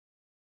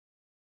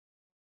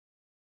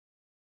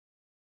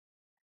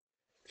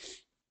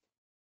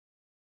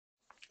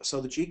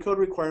 So the G code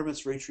requirements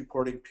for each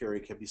reporting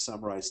period can be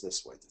summarized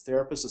this way. The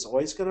therapist is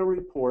always going to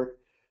report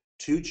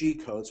 2 G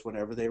codes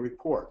whenever they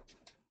report,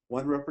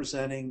 one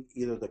representing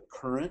either the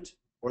current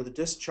or the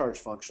discharge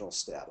functional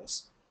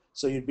status.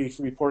 So you'd be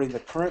reporting the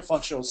current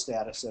functional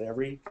status at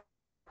every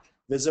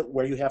visit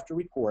where you have to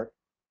report,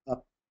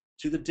 up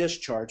to the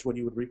discharge when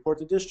you would report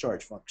the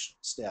discharge function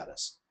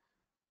status.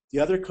 The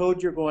other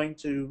code you're going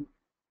to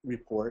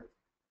report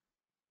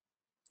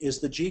is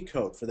the G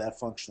code for that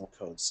functional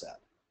code set.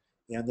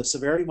 And the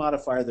severity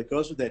modifier that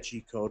goes with that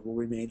G code will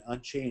remain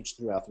unchanged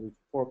throughout the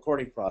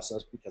recording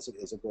process because it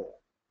is a goal.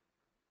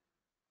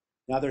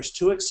 Now there's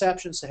 2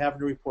 exceptions to having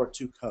to report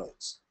 2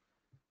 codes.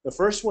 The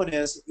first one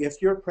is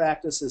if your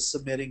practice is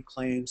submitting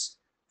claims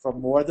from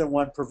more than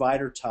one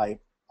provider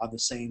type on the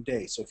same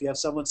day. So if you have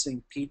someone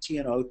seeing PT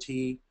and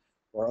OT,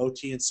 or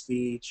OT and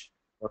speech,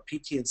 or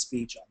PT and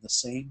speech on the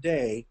same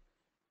day,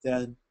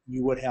 then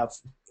you would have,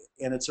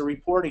 and it's a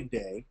reporting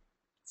day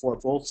for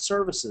both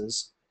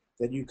services,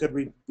 then you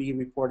could be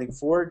reporting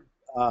 4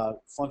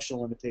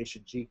 functional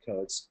limitation G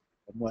codes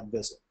in one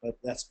visit. But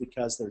that's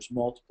because there's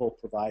multiple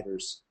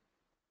providers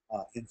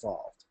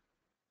involved.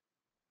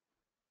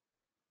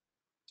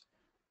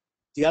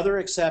 The other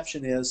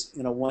exception is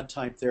in a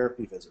one-time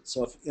therapy visit.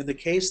 So if in the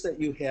case that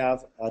you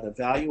have an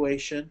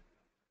evaluation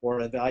or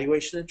an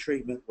evaluation and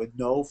treatment with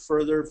no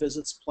further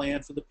visits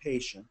planned for the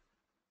patient,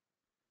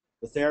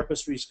 the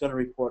therapist is going to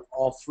report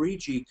all 3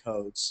 G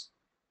codes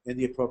in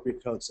the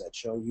appropriate code set.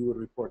 So you would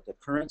report the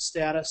current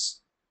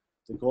status,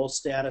 the goal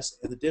status,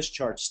 and the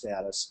discharge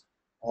status,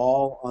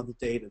 all on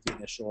the date of the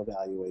initial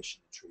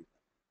evaluation and treatment.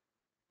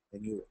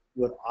 And you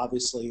would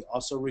obviously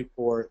also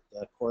report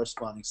the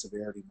corresponding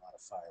severity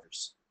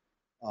modifiers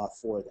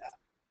for that.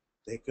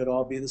 They could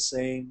all be the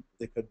same.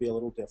 They could be a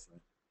little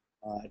different.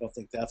 I don't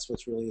think that's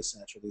what's really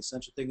essential. The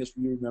essential thing is for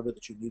you to remember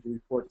that you need to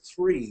report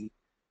 3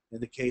 in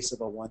the case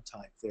of a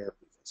one-time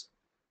therapy visit.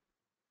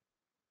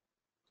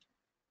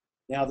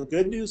 Now, the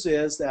good news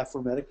is that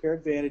for Medicare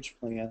Advantage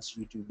plans,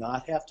 you do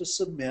not have to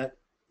submit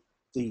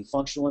the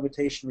functional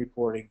limitation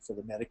reporting for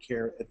the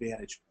Medicare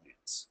Advantage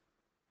plans.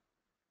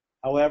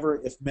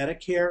 However, if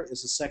Medicare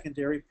is a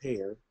secondary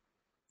payer,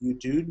 you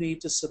do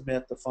need to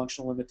submit the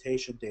functional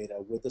limitation data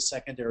with the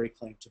secondary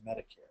claim to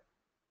Medicare.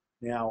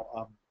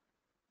 Now,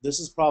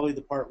 this is probably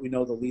the part we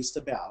know the least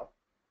about.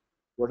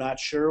 We're not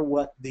sure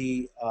what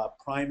the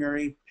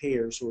primary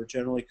payers, who are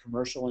generally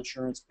commercial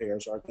insurance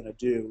payers, are going to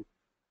do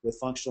with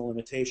functional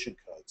limitation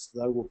codes.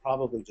 They will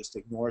probably just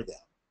ignore them.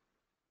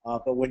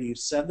 But when you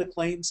send the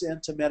claims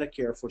in to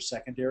Medicare for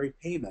secondary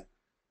payment,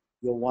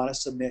 you'll want to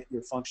submit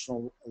your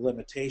functional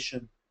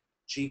limitation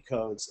G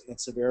codes and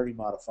severity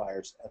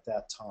modifiers at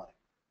that time.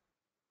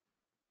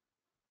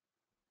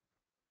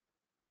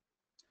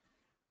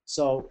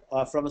 So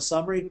from a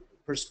summary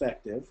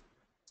perspective,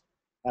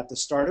 at the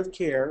start of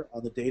care,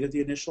 on the date of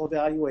the initial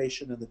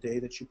evaluation and the day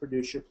that you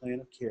produce your plan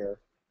of care,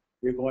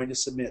 you're going to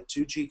submit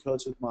 2 G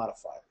codes with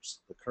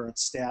modifiers: the current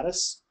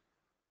status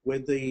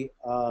with the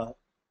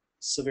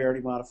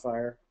severity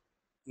modifier,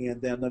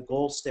 and then the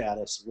goal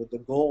status with the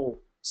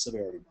goal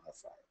severity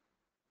modifier.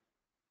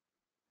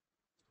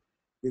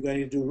 You're going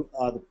to do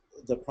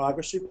the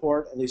progress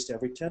report at least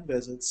every 10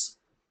 visits.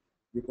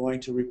 You're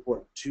going to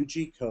report 2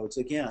 G codes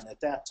again at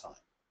that time: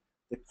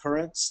 the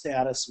current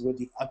status with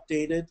the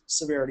updated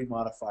severity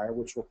modifier,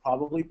 which will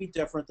probably be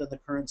different than the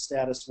current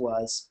status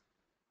was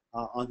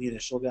on the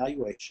initial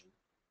evaluation,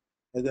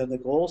 and then the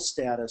goal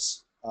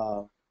status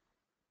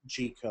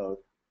G code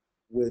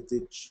with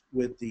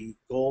the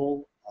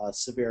goal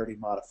severity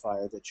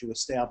modifier that you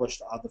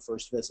established on the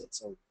first visit.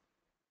 So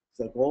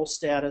the goal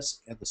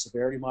status and the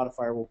severity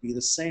modifier will be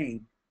the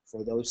same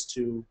for those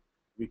two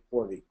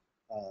reporting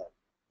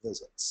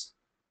visits.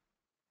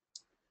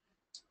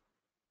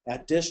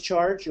 At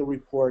discharge, you'll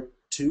report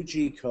two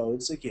G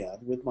codes again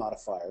with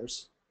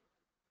modifiers.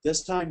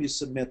 This time you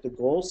submit the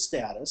goal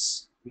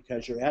status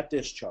because you're at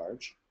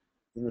discharge.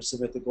 You're going to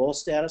submit the goal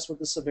status with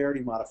the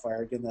severity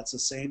modifier. Again, that's the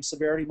same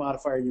severity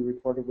modifier you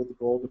reported with the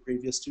goal the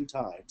previous two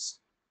times.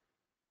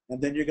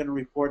 And then you're going to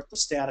report the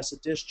status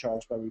at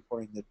discharge by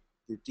reporting the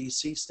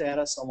DC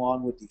status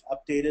along with the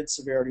updated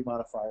severity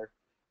modifier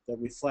that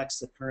reflects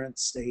the current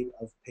state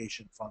of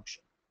patient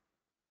function.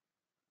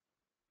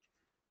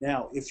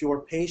 Now, if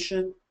your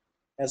patient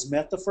has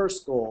met the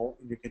first goal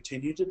and you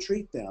continue to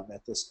treat them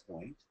at this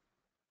point,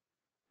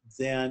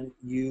 then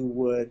you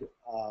would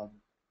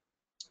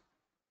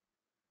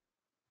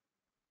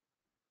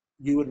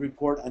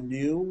report a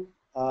new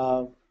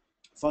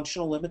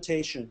functional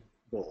limitation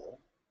goal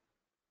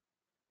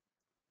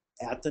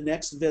at the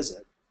next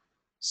visit,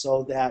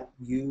 so that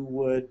you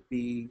would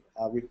be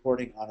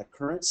reporting on a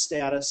current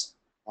status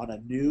on a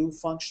new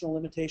functional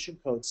limitation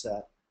code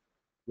set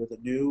with a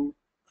new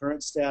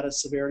current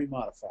status severity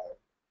modifier,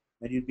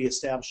 and you'd be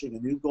establishing a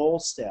new goal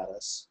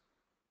status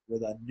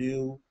with a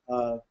new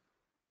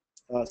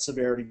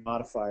severity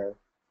modifier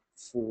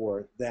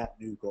for that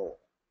new goal.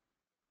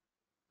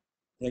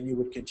 Then you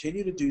would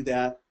continue to do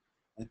that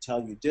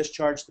until you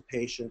discharge the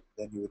patient.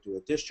 Then you would do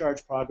a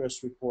discharge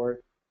progress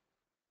report,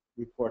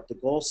 report the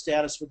goal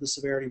status with the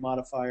severity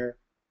modifier,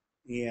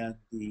 and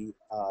the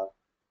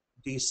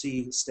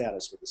DC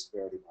status with the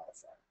severity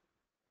modifier.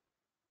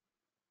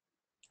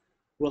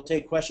 We'll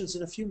take questions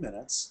in a few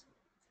minutes,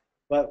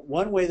 but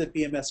one way that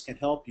BMS can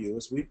help you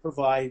is we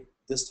provide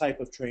this type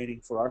of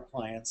training for our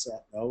clients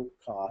at no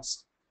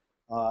cost,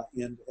 at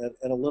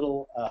a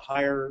little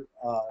higher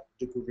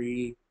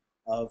degree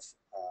of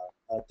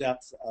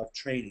depth of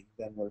training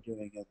than we're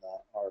doing in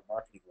our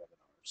marketing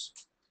webinars.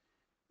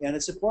 And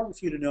it's important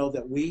for you to know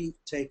that we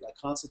take a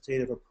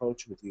consultative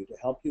approach with you to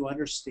help you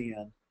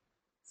understand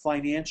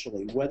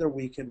financially whether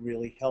we can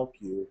really help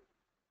you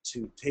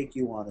to take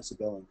you on as a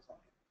billing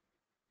client.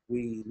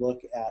 We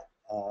look at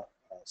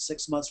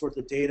 6 months worth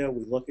of data,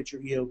 we look at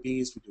your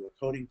EOBs, we do a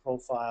coding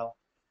profile,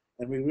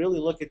 and we really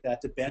look at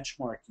that to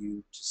benchmark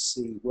you to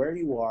see where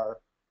you are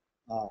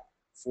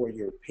for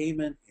your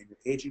payment and your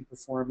aging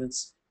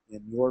performance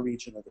in your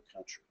region of the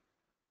country.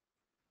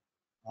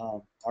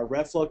 Our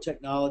RevFlow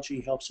technology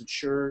helps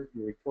ensure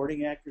your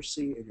reporting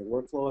accuracy and your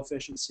workflow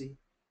efficiency,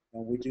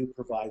 and we do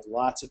provide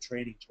lots of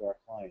training to our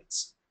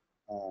clients.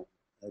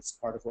 That's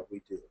part of what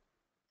we do.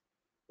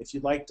 If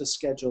you'd like to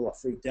schedule a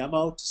free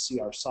demo to see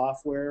our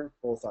software,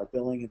 both our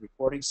billing and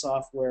reporting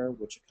software,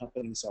 which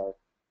accompanies our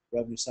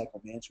revenue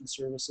cycle management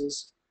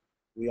services,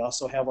 we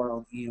also have our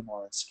own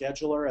EMR and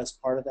scheduler as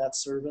part of that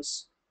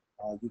service.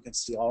 You can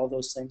see all of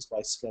those things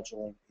by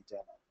scheduling a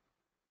demo.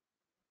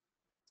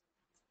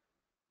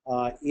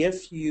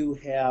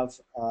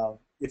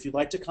 If you'd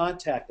like to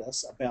contact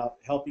us about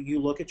helping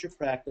you look at your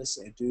practice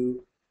and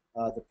do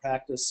the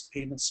practice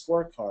payment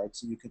scorecard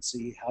so you can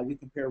see how you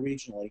compare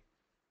regionally,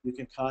 you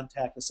can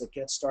contact us at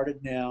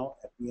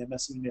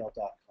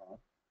getstartednow@bmsemail.com,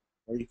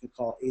 or you can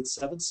call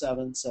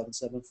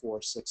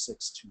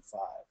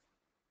 877-774-6625.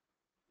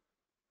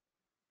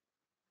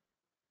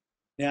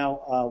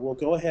 Now, we'll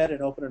go ahead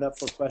and open it up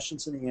for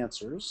questions and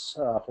answers.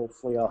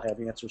 Hopefully, I'll have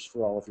answers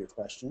for all of your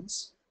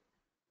questions.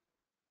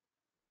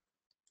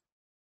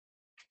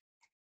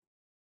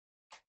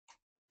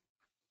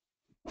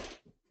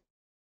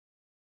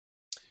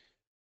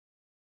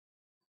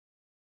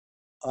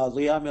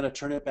 Leah, I'm going to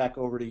turn it back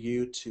over to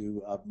you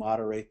to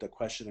moderate the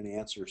question and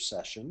answer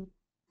session.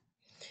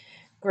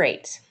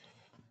 Great.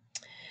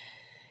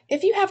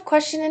 If you have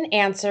question and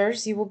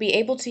answers, you will be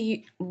able to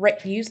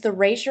use the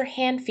raise your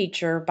hand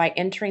feature by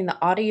entering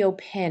the audio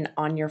pin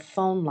on your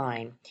phone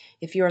line.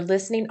 If you are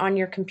listening on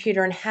your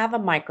computer and have a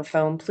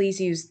microphone,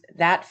 please use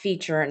that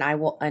feature and I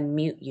will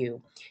unmute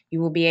you. You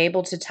will be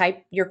able to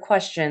type your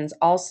questions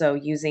also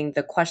using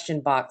the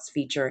question box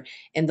feature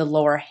in the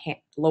lower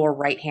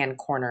right-hand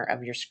corner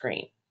of your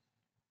screen.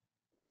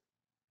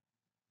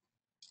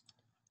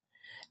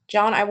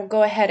 John, I will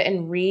go ahead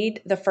and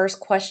read the first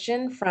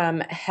question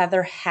from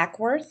Heather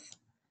Hackworth.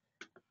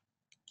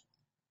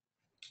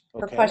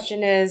 Her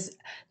question is,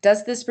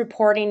 does this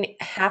reporting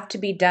have to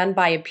be done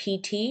by a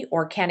PT,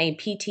 or can a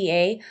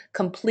PTA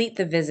complete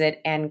the visit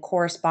and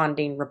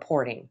corresponding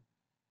reporting?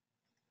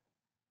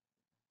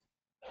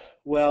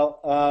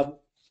 Well,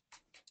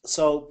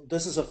 so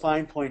this is a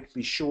fine point to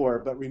be sure,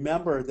 but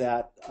remember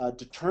that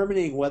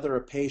determining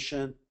whether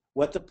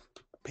what the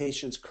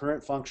patient's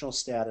current functional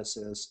status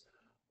is,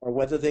 or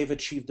whether they've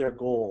achieved their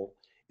goal,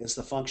 is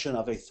the function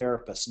of a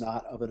therapist,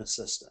 not of an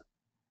assistant.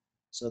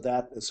 So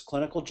that is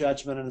clinical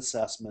judgment and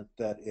assessment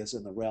that is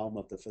in the realm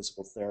of the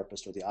physical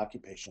therapist or the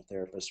occupational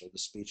therapist or the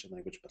speech and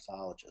language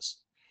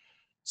pathologist.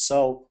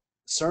 So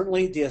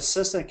certainly the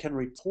assistant can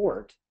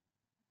report,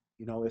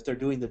 if they're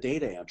doing the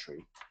data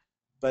entry,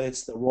 but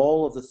it's the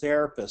role of the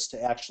therapist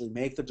to actually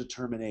make the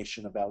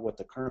determination about what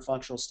the current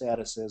functional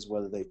status is,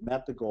 whether they've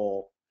met the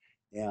goal,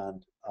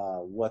 and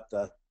what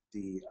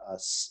the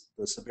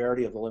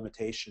severity of the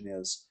limitation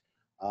is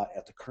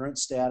at the current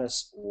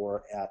status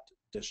or at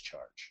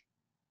discharge.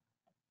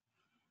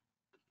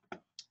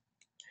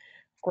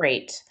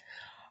 Great.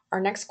 Our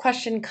next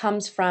question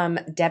comes from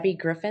Debbie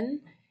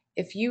Griffin.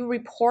 If you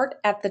report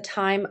at the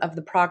time of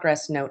the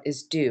progress note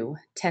is due,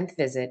 10th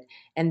visit,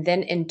 and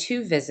then in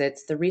 2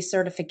 visits the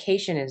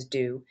recertification is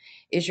due,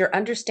 is your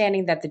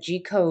understanding that the G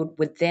code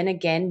would then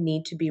again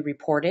need to be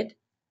reported?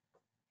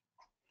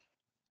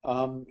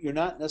 You're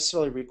not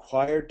necessarily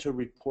required to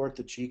report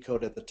the G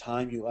code at the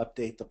time you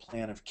update the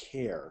plan of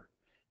care,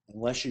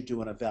 unless you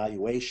do an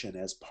evaluation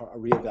a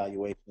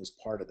reevaluation as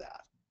part of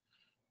that.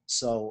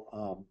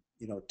 So,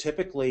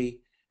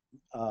 typically,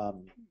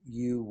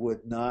 you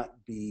would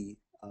not be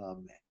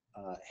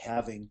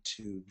having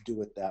to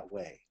do it that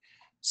way.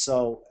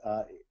 So,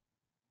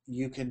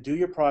 you can do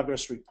your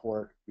progress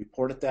report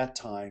at that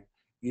time.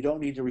 You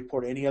don't need to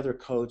report any other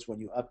codes when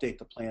you update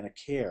the plan of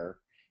care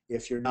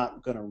if you're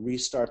not going to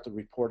restart the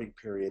reporting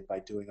period by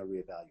doing a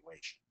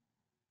reevaluation.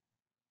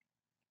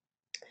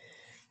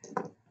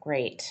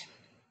 Great.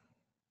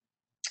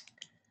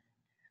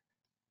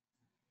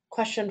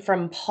 Question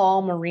from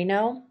Paul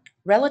Marino.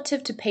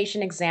 Relative to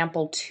patient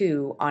example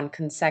 2 on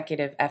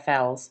consecutive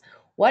FLs,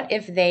 what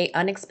if they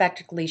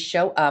unexpectedly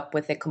show up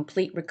with a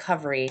complete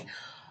recovery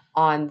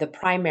on the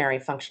primary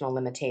functional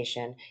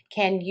limitation?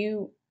 Can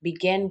you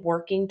begin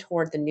working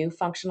toward the new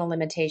functional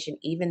limitation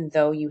even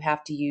though you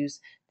have to use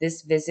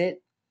this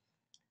visit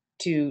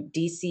to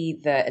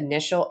DC the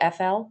initial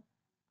FL?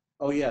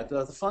 Oh yeah,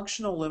 the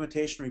functional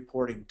limitation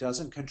reporting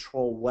doesn't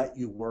control what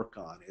you work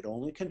on. It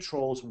only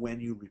controls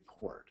when you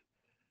report.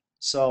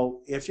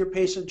 So if your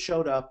patient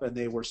showed up and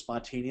they were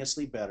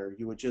spontaneously better,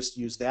 you would just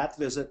use that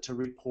visit to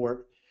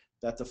report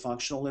that the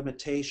functional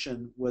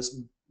limitation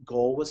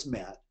goal was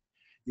met.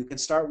 You can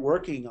start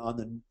working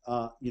on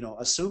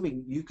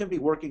assuming you can be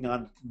working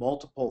on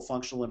multiple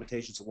functional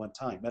limitations at one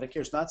time.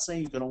 Medicare is not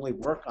saying you can only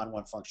work on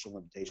one functional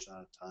limitation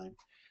at a time.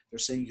 They're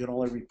saying you can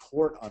only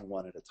report on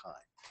one at a time.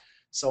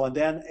 So, and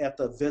then at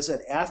the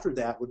visit after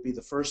that would be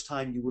the first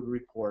time you would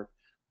report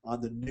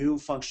on the new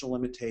functional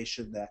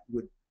limitation that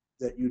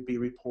you'd be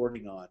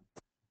reporting on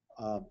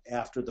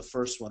after the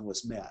first one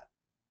was met.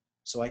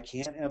 So I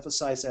can't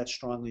emphasize that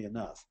strongly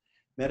enough.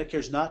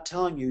 Medicare's not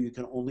telling you you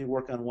can only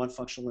work on one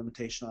functional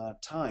limitation at a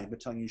time,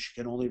 but telling you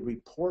can only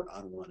report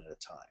on one at a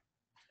time.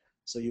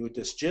 So you would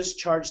just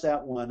discharge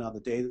that one on the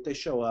day that they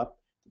show up.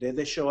 The day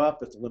they show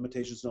up, if the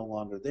limitation is no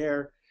longer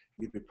there,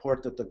 you'd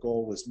report that the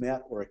goal was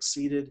met or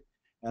exceeded,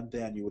 and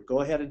then you would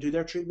go ahead and do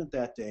their treatment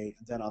that day.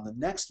 And then on the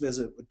next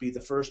visit would be the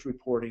first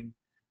reporting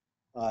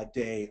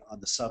day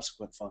on the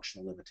subsequent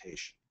functional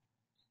limitation.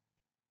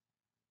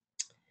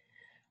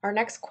 Our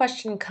next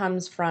question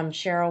comes from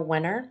Cheryl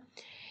Winner.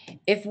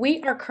 If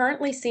we are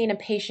currently seeing a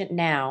patient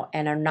now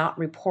and are not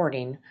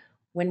reporting,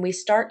 when we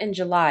start in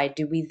July,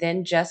 do we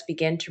then just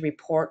begin to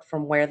report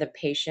from where the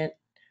patient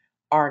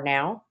are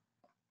now?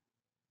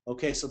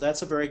 Okay, so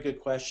that's a very good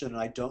question, and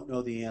I don't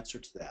know the answer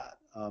to that.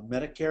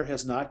 Medicare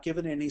has not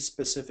given any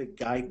specific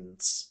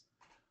guidance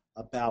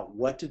about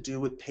what to do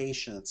with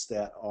patients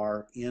that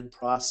are in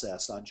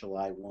process on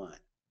July 1.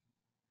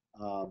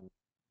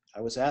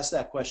 I was asked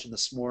that question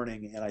this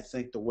morning, and I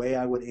think the way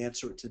I would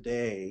answer it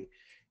today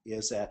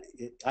is that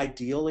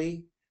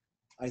ideally,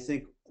 I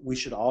think we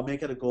should all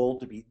make it a goal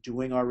to be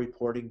doing our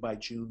reporting by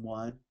June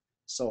 1.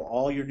 So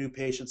all your new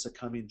patients that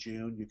come in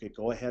June, you could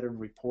go ahead and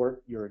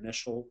report your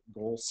initial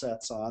goal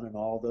sets on and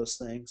all those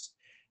things.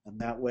 And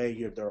that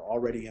way they're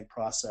already in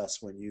process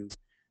when you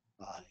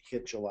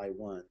hit July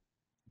 1.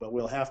 But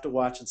we'll have to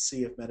watch and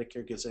see if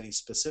Medicare gives any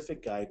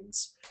specific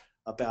guidance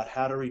about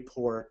how to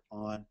report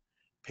on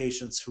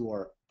patients who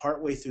are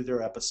partway through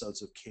their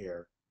episodes of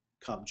care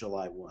come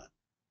July 1.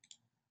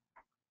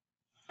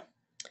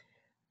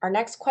 Our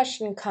next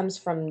question comes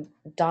from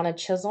Donna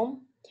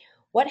Chisholm.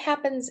 What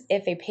happens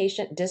if a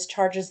patient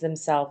discharges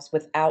themselves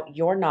without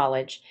your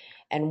knowledge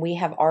and we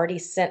have already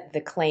sent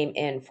the claim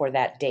in for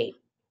that date?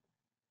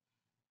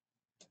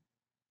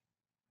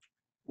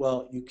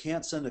 Well, you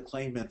can't send a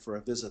claim in for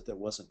a visit that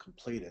wasn't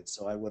completed.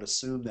 So I would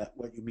assume that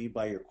what you mean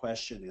by your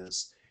question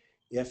is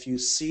if you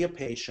see a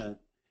patient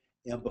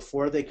and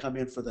before they come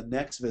in for the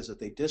next visit,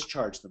 they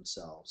discharge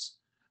themselves,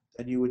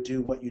 then you would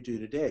do what you do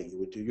today. You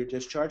would do your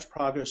discharge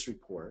progress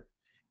report.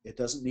 It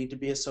doesn't need to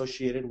be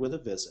associated with a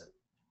visit,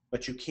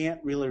 but you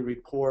can't really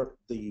report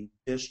the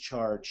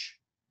discharge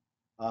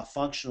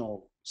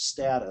functional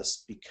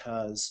status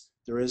because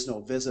there is no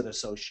visit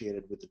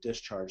associated with the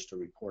discharge to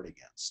report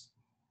against.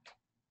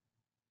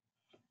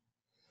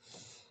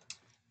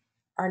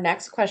 Our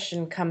next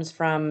question comes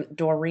from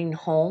Doreen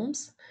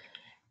Holmes.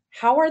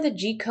 How are the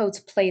G codes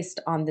placed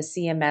on the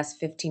CMS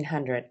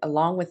 1500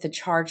 along with the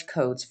charge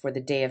codes for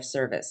the day of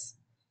service?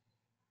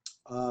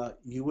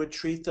 You would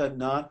treat the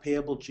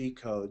non-payable G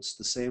codes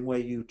the same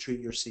way you treat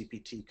your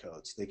CPT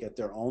codes. They get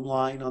their own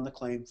line on the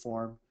claim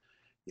form.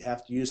 You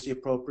have to use the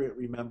appropriate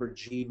remembered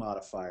G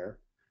modifier,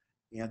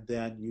 and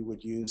then you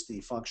would use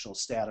the functional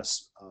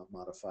status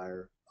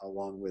modifier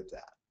along with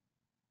that.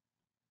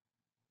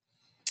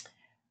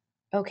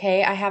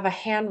 Okay, I have a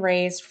hand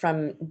raised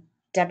from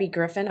Debbie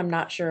Griffin. I'm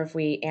not sure if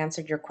we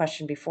answered your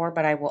question before,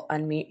 but I will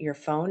unmute your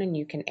phone and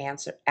you can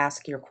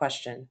ask your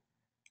question.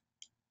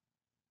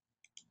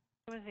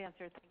 It was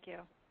answered, thank you.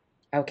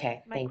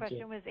 Okay, My thank you.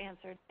 question was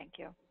answered, thank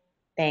you.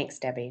 Thanks,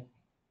 Debbie.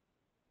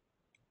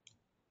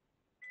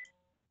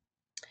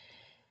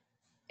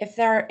 If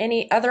there are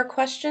any other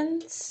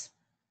questions,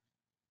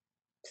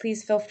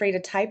 please feel free to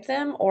type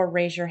them or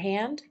raise your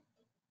hand.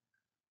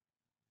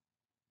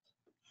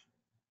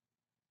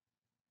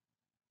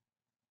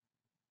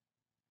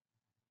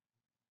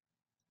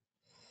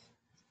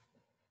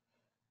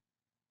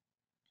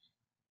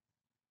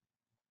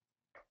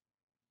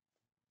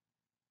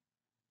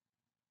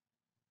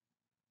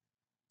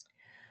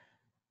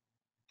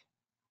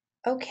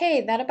 Okay,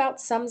 that about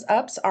sums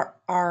up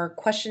our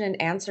question and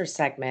answer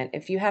segment.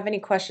 If you have any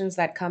questions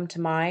that come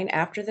to mind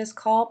after this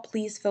call,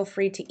 please feel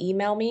free to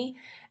email me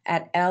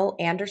at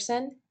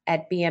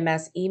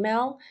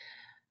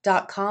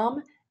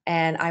landerson@bmsemail.com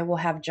and I will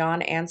have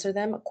John answer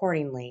them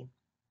accordingly.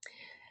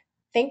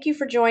 Thank you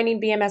for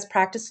joining BMS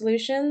Practice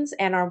Solutions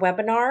and our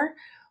webinar.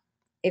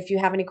 If you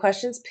have any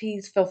questions,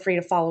 please feel free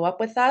to follow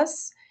up with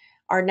us.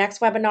 Our next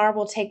webinar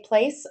will take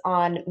place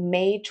on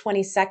May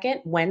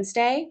 22nd,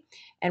 Wednesday,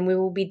 and we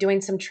will be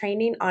doing some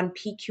training on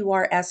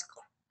PQRS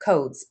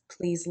codes.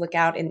 Please look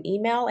out in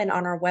email and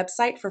on our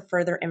website for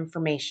further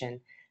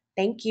information.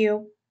 Thank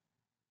you.